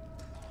that to me.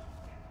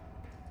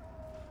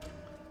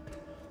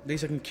 At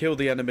least I can kill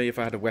the enemy if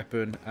I had a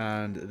weapon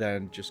and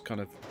then just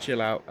kind of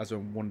chill out as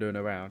I'm wandering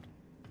around.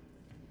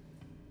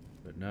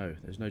 But no,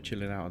 there's no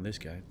chilling out on this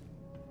game.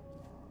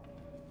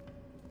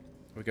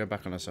 We're going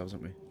back on ourselves,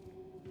 aren't we?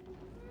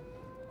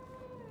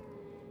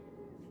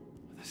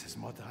 This is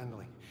mud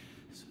handling.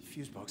 So the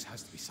fuse box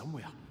has to be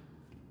somewhere.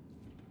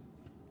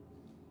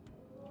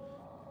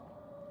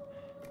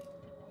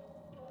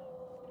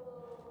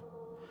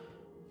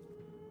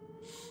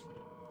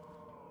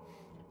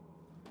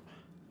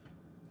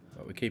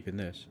 But we're keeping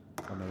this.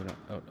 Oh no, we're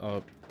not.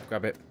 Oh,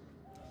 grab it.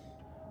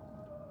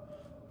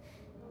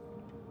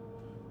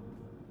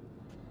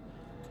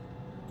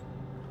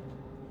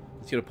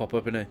 He's gonna pop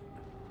up, isn't he? Do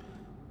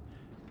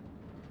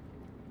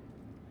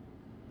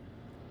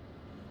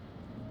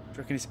you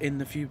reckon it's in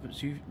the fuse?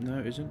 No,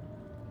 it isn't.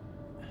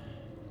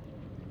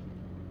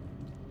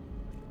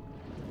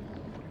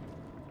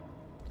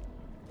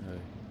 No.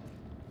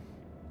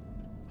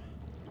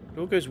 It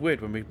all goes weird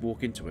when we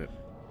walk into it.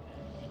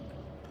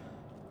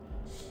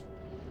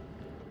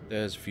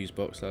 There's a fuse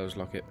box, that was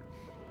like it.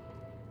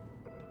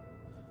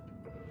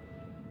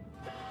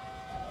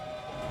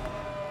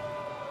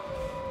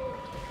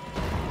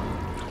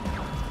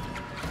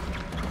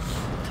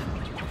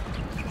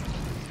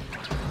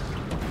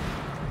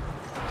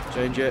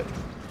 Change it.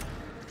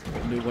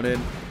 Put a new one in.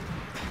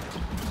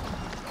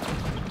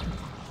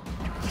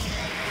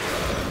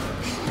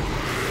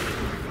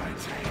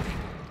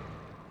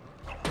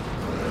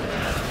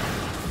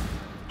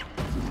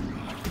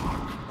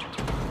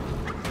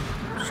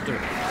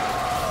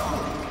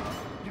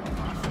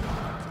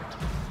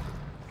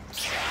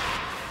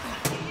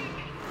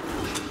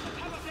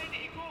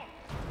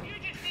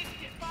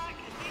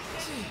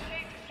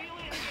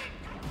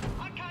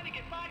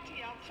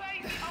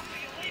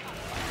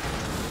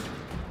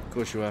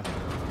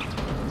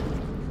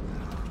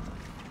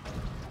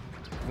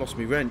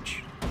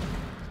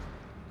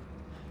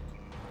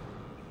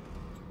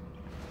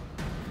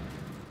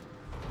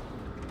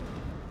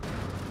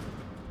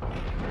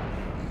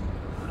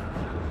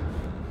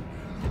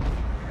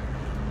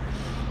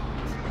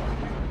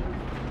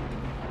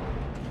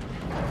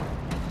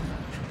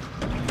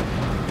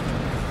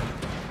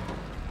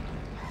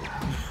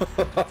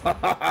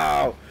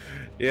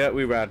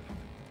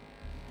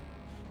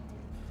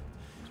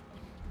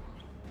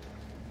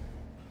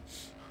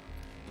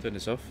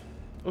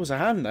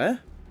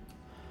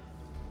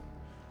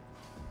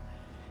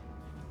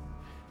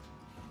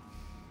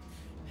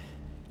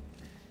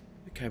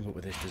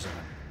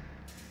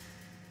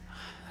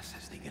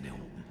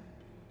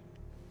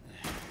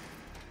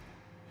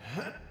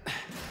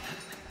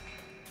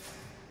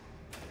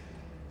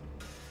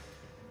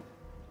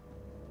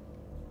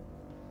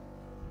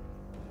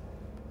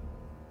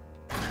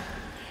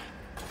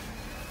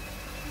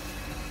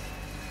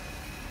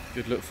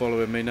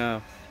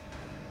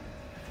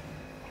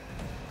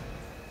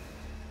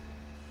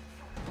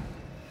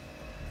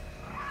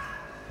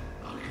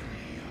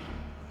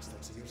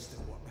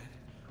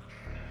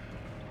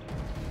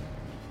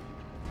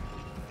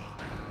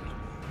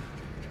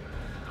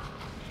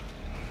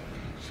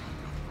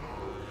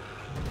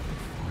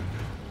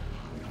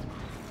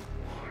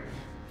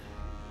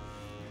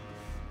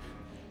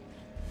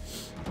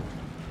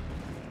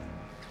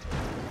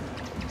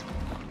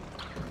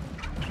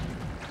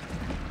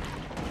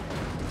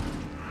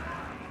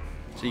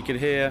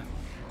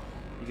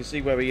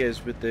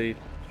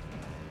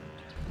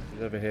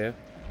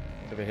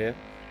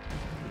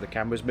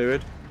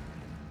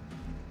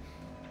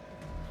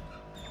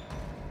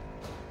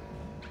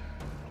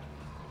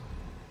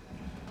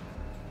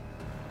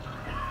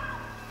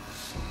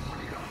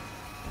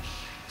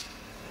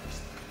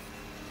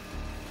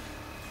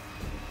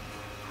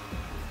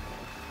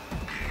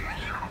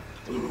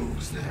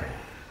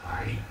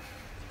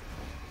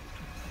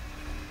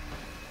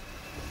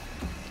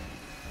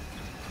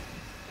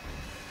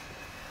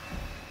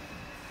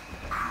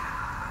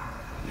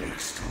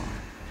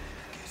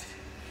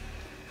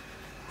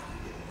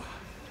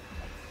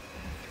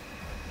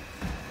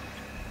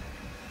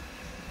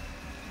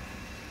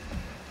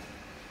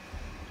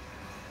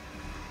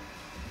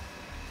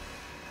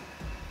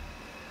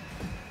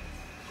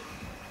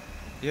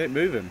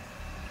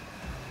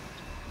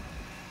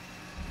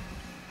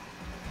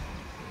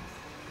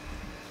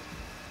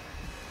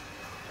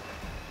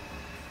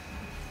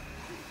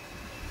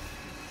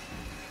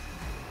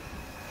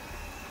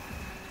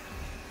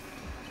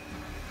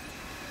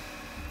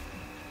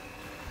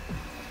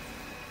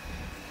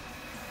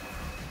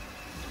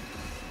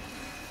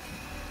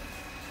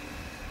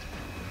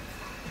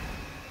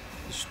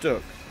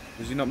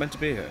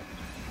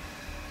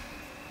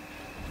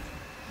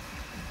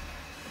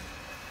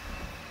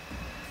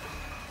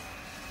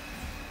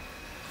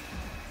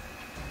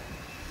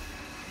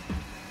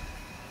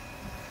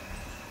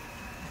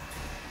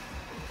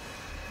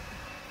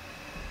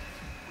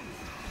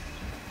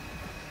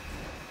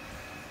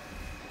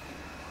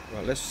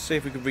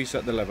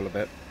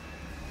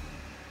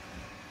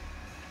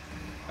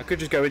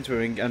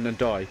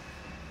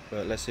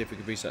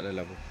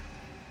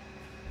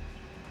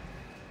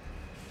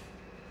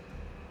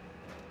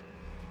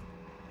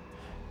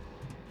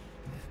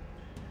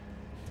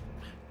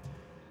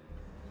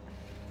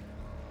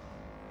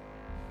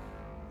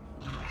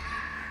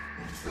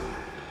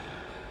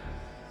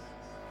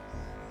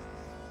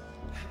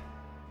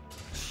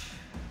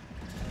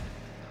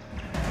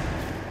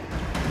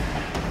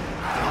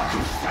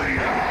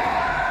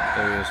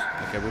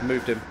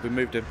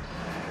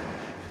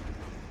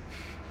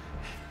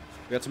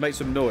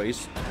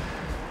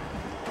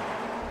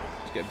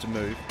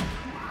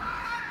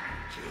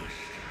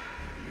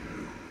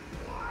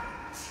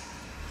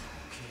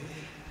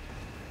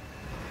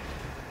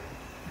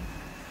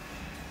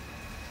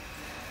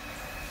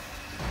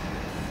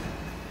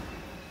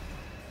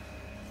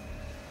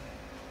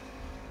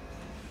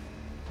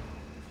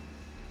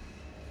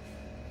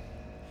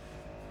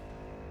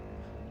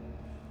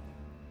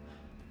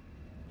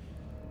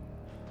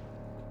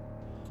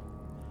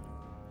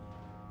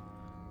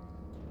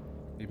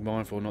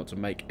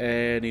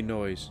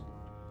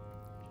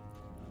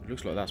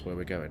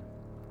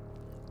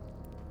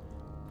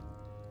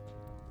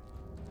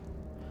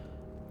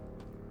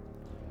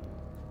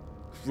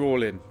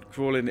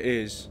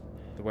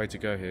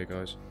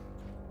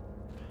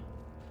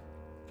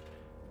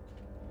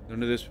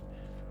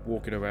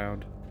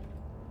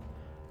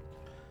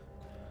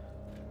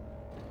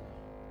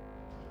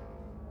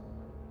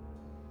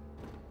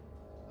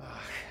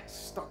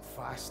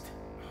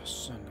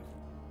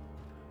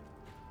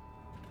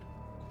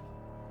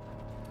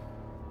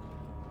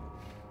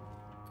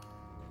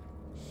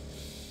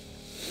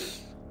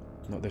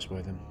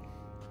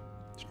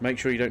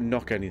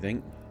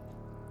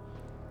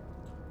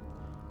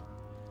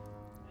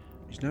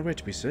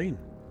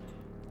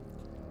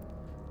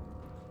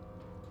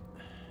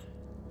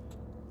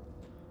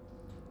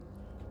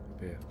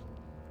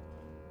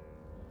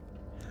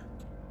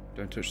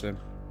 Don't touch them.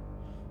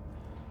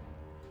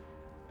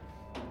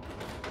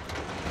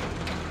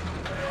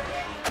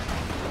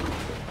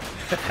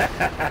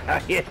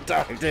 You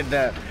dived in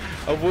there.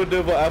 I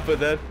wonder what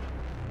happened then.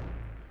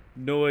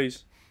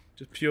 Noise.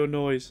 Just pure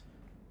noise.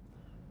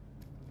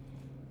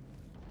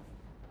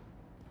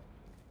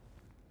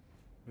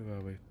 Where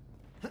are we?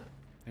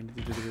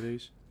 Anything to do with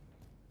these?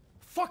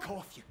 Fuck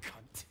off, you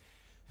cunt!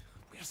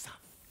 Where's that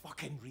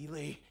fucking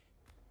relay?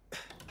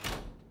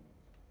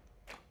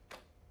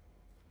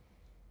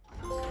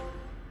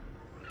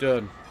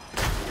 Done.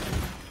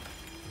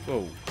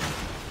 Whoa.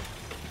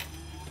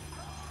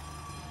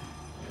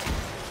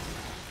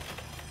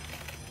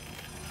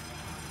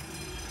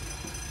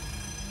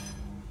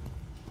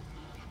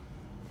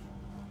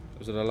 That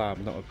was an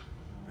alarm, not a...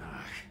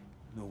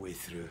 No way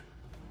through.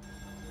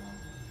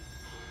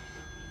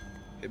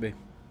 Hit me.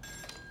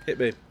 Hit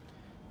me.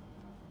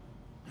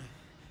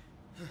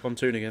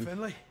 Pontoon again.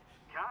 Finlay?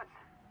 Cat?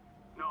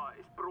 No,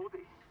 it's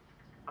Brody.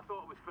 I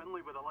thought it was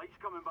Finlay with the lights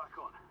coming back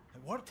on.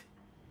 It worked?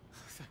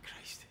 Thank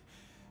Christ.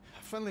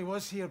 Finlay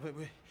was here, but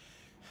we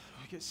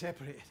get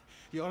separated.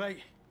 You alright?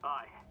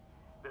 Aye.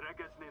 The rig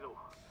isn't though.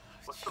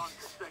 We're starting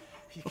to sink.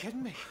 You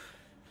kidding me?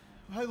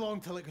 How long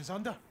till it goes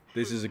under?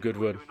 This is a good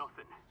one. Do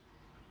nothing.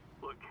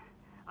 Look,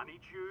 I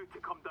need you to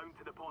come down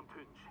to the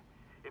pontoons.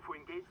 If we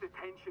engage the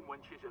tension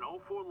winches in all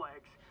four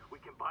legs, we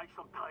can buy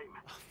some time.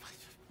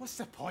 What's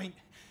the point?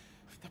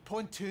 The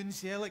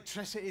pontoons, the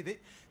electricity,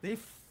 they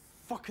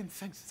fucking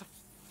things. It's a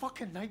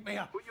fucking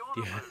nightmare. What you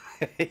on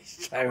about? It's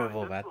You've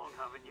terrible, survived man. this long,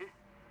 haven't you?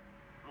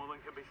 More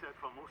than can be said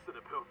for most of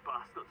the poor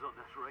bastards on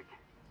this rig.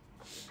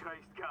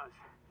 Christ, Kaz.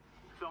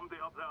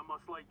 Somebody up there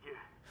must like you.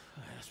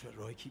 That's what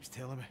Roy keeps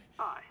telling me.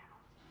 Aye.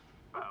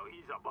 Well,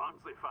 he's a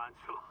Barnsley fan,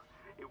 so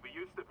he'll be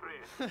used to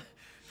praying.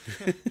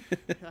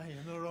 Aye,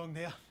 you're no wrong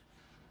there.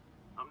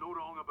 I'm no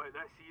wrong about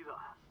this either.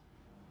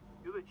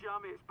 You're the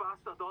jammiest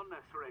bastard on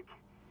this rig,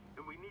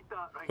 and we need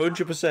that right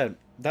 100%.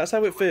 That's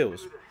how it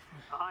feels.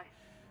 Aye.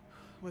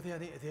 What do I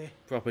need to do?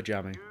 Proper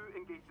jamming. You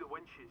engage the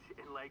winches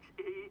in legs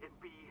A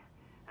and B,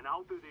 and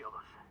I'll do the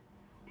others.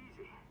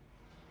 Easy.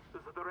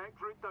 There's a direct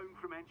route down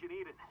from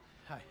engineering.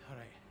 Aye,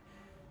 alright.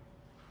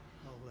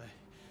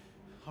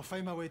 I'll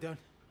find my way down.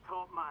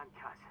 Top man,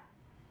 Cat.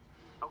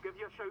 I'll give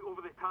you a shout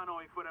over the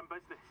tannoy if we're in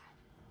business.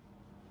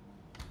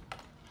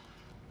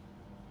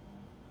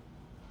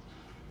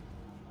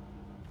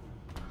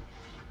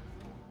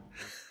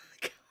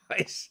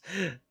 Guys,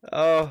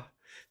 oh,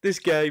 this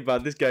game,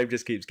 man, this game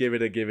just keeps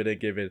giving and giving and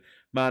giving.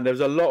 Man,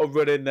 there's a lot of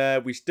running there.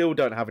 We still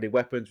don't have any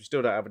weapons. We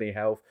still don't have any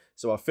health.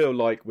 So I feel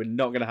like we're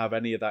not going to have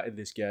any of that in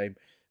this game.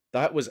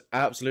 That was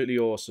absolutely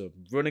awesome.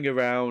 Running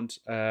around.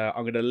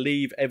 I'm going to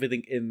leave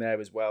everything in there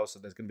as well. So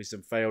there's going to be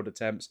some failed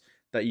attempts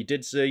that you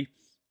did see.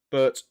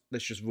 But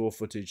that's just raw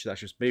footage.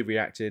 That's just me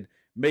reacting.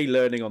 Me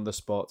learning on the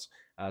spot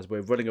as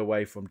we're running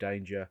away from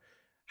danger.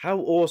 How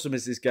awesome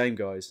is this game,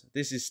 guys?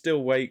 This is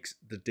Still Wakes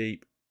the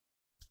Deep.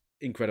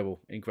 Incredible,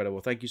 incredible.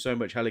 Thank you so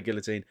much, Hello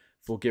Guillotine,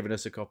 for giving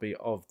us a copy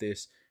of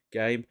this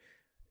game.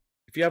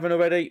 If you haven't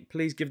already,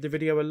 please give the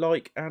video a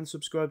like and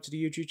subscribe to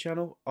the YouTube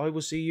channel. I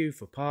will see you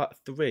for part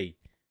 3.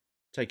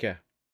 Take care.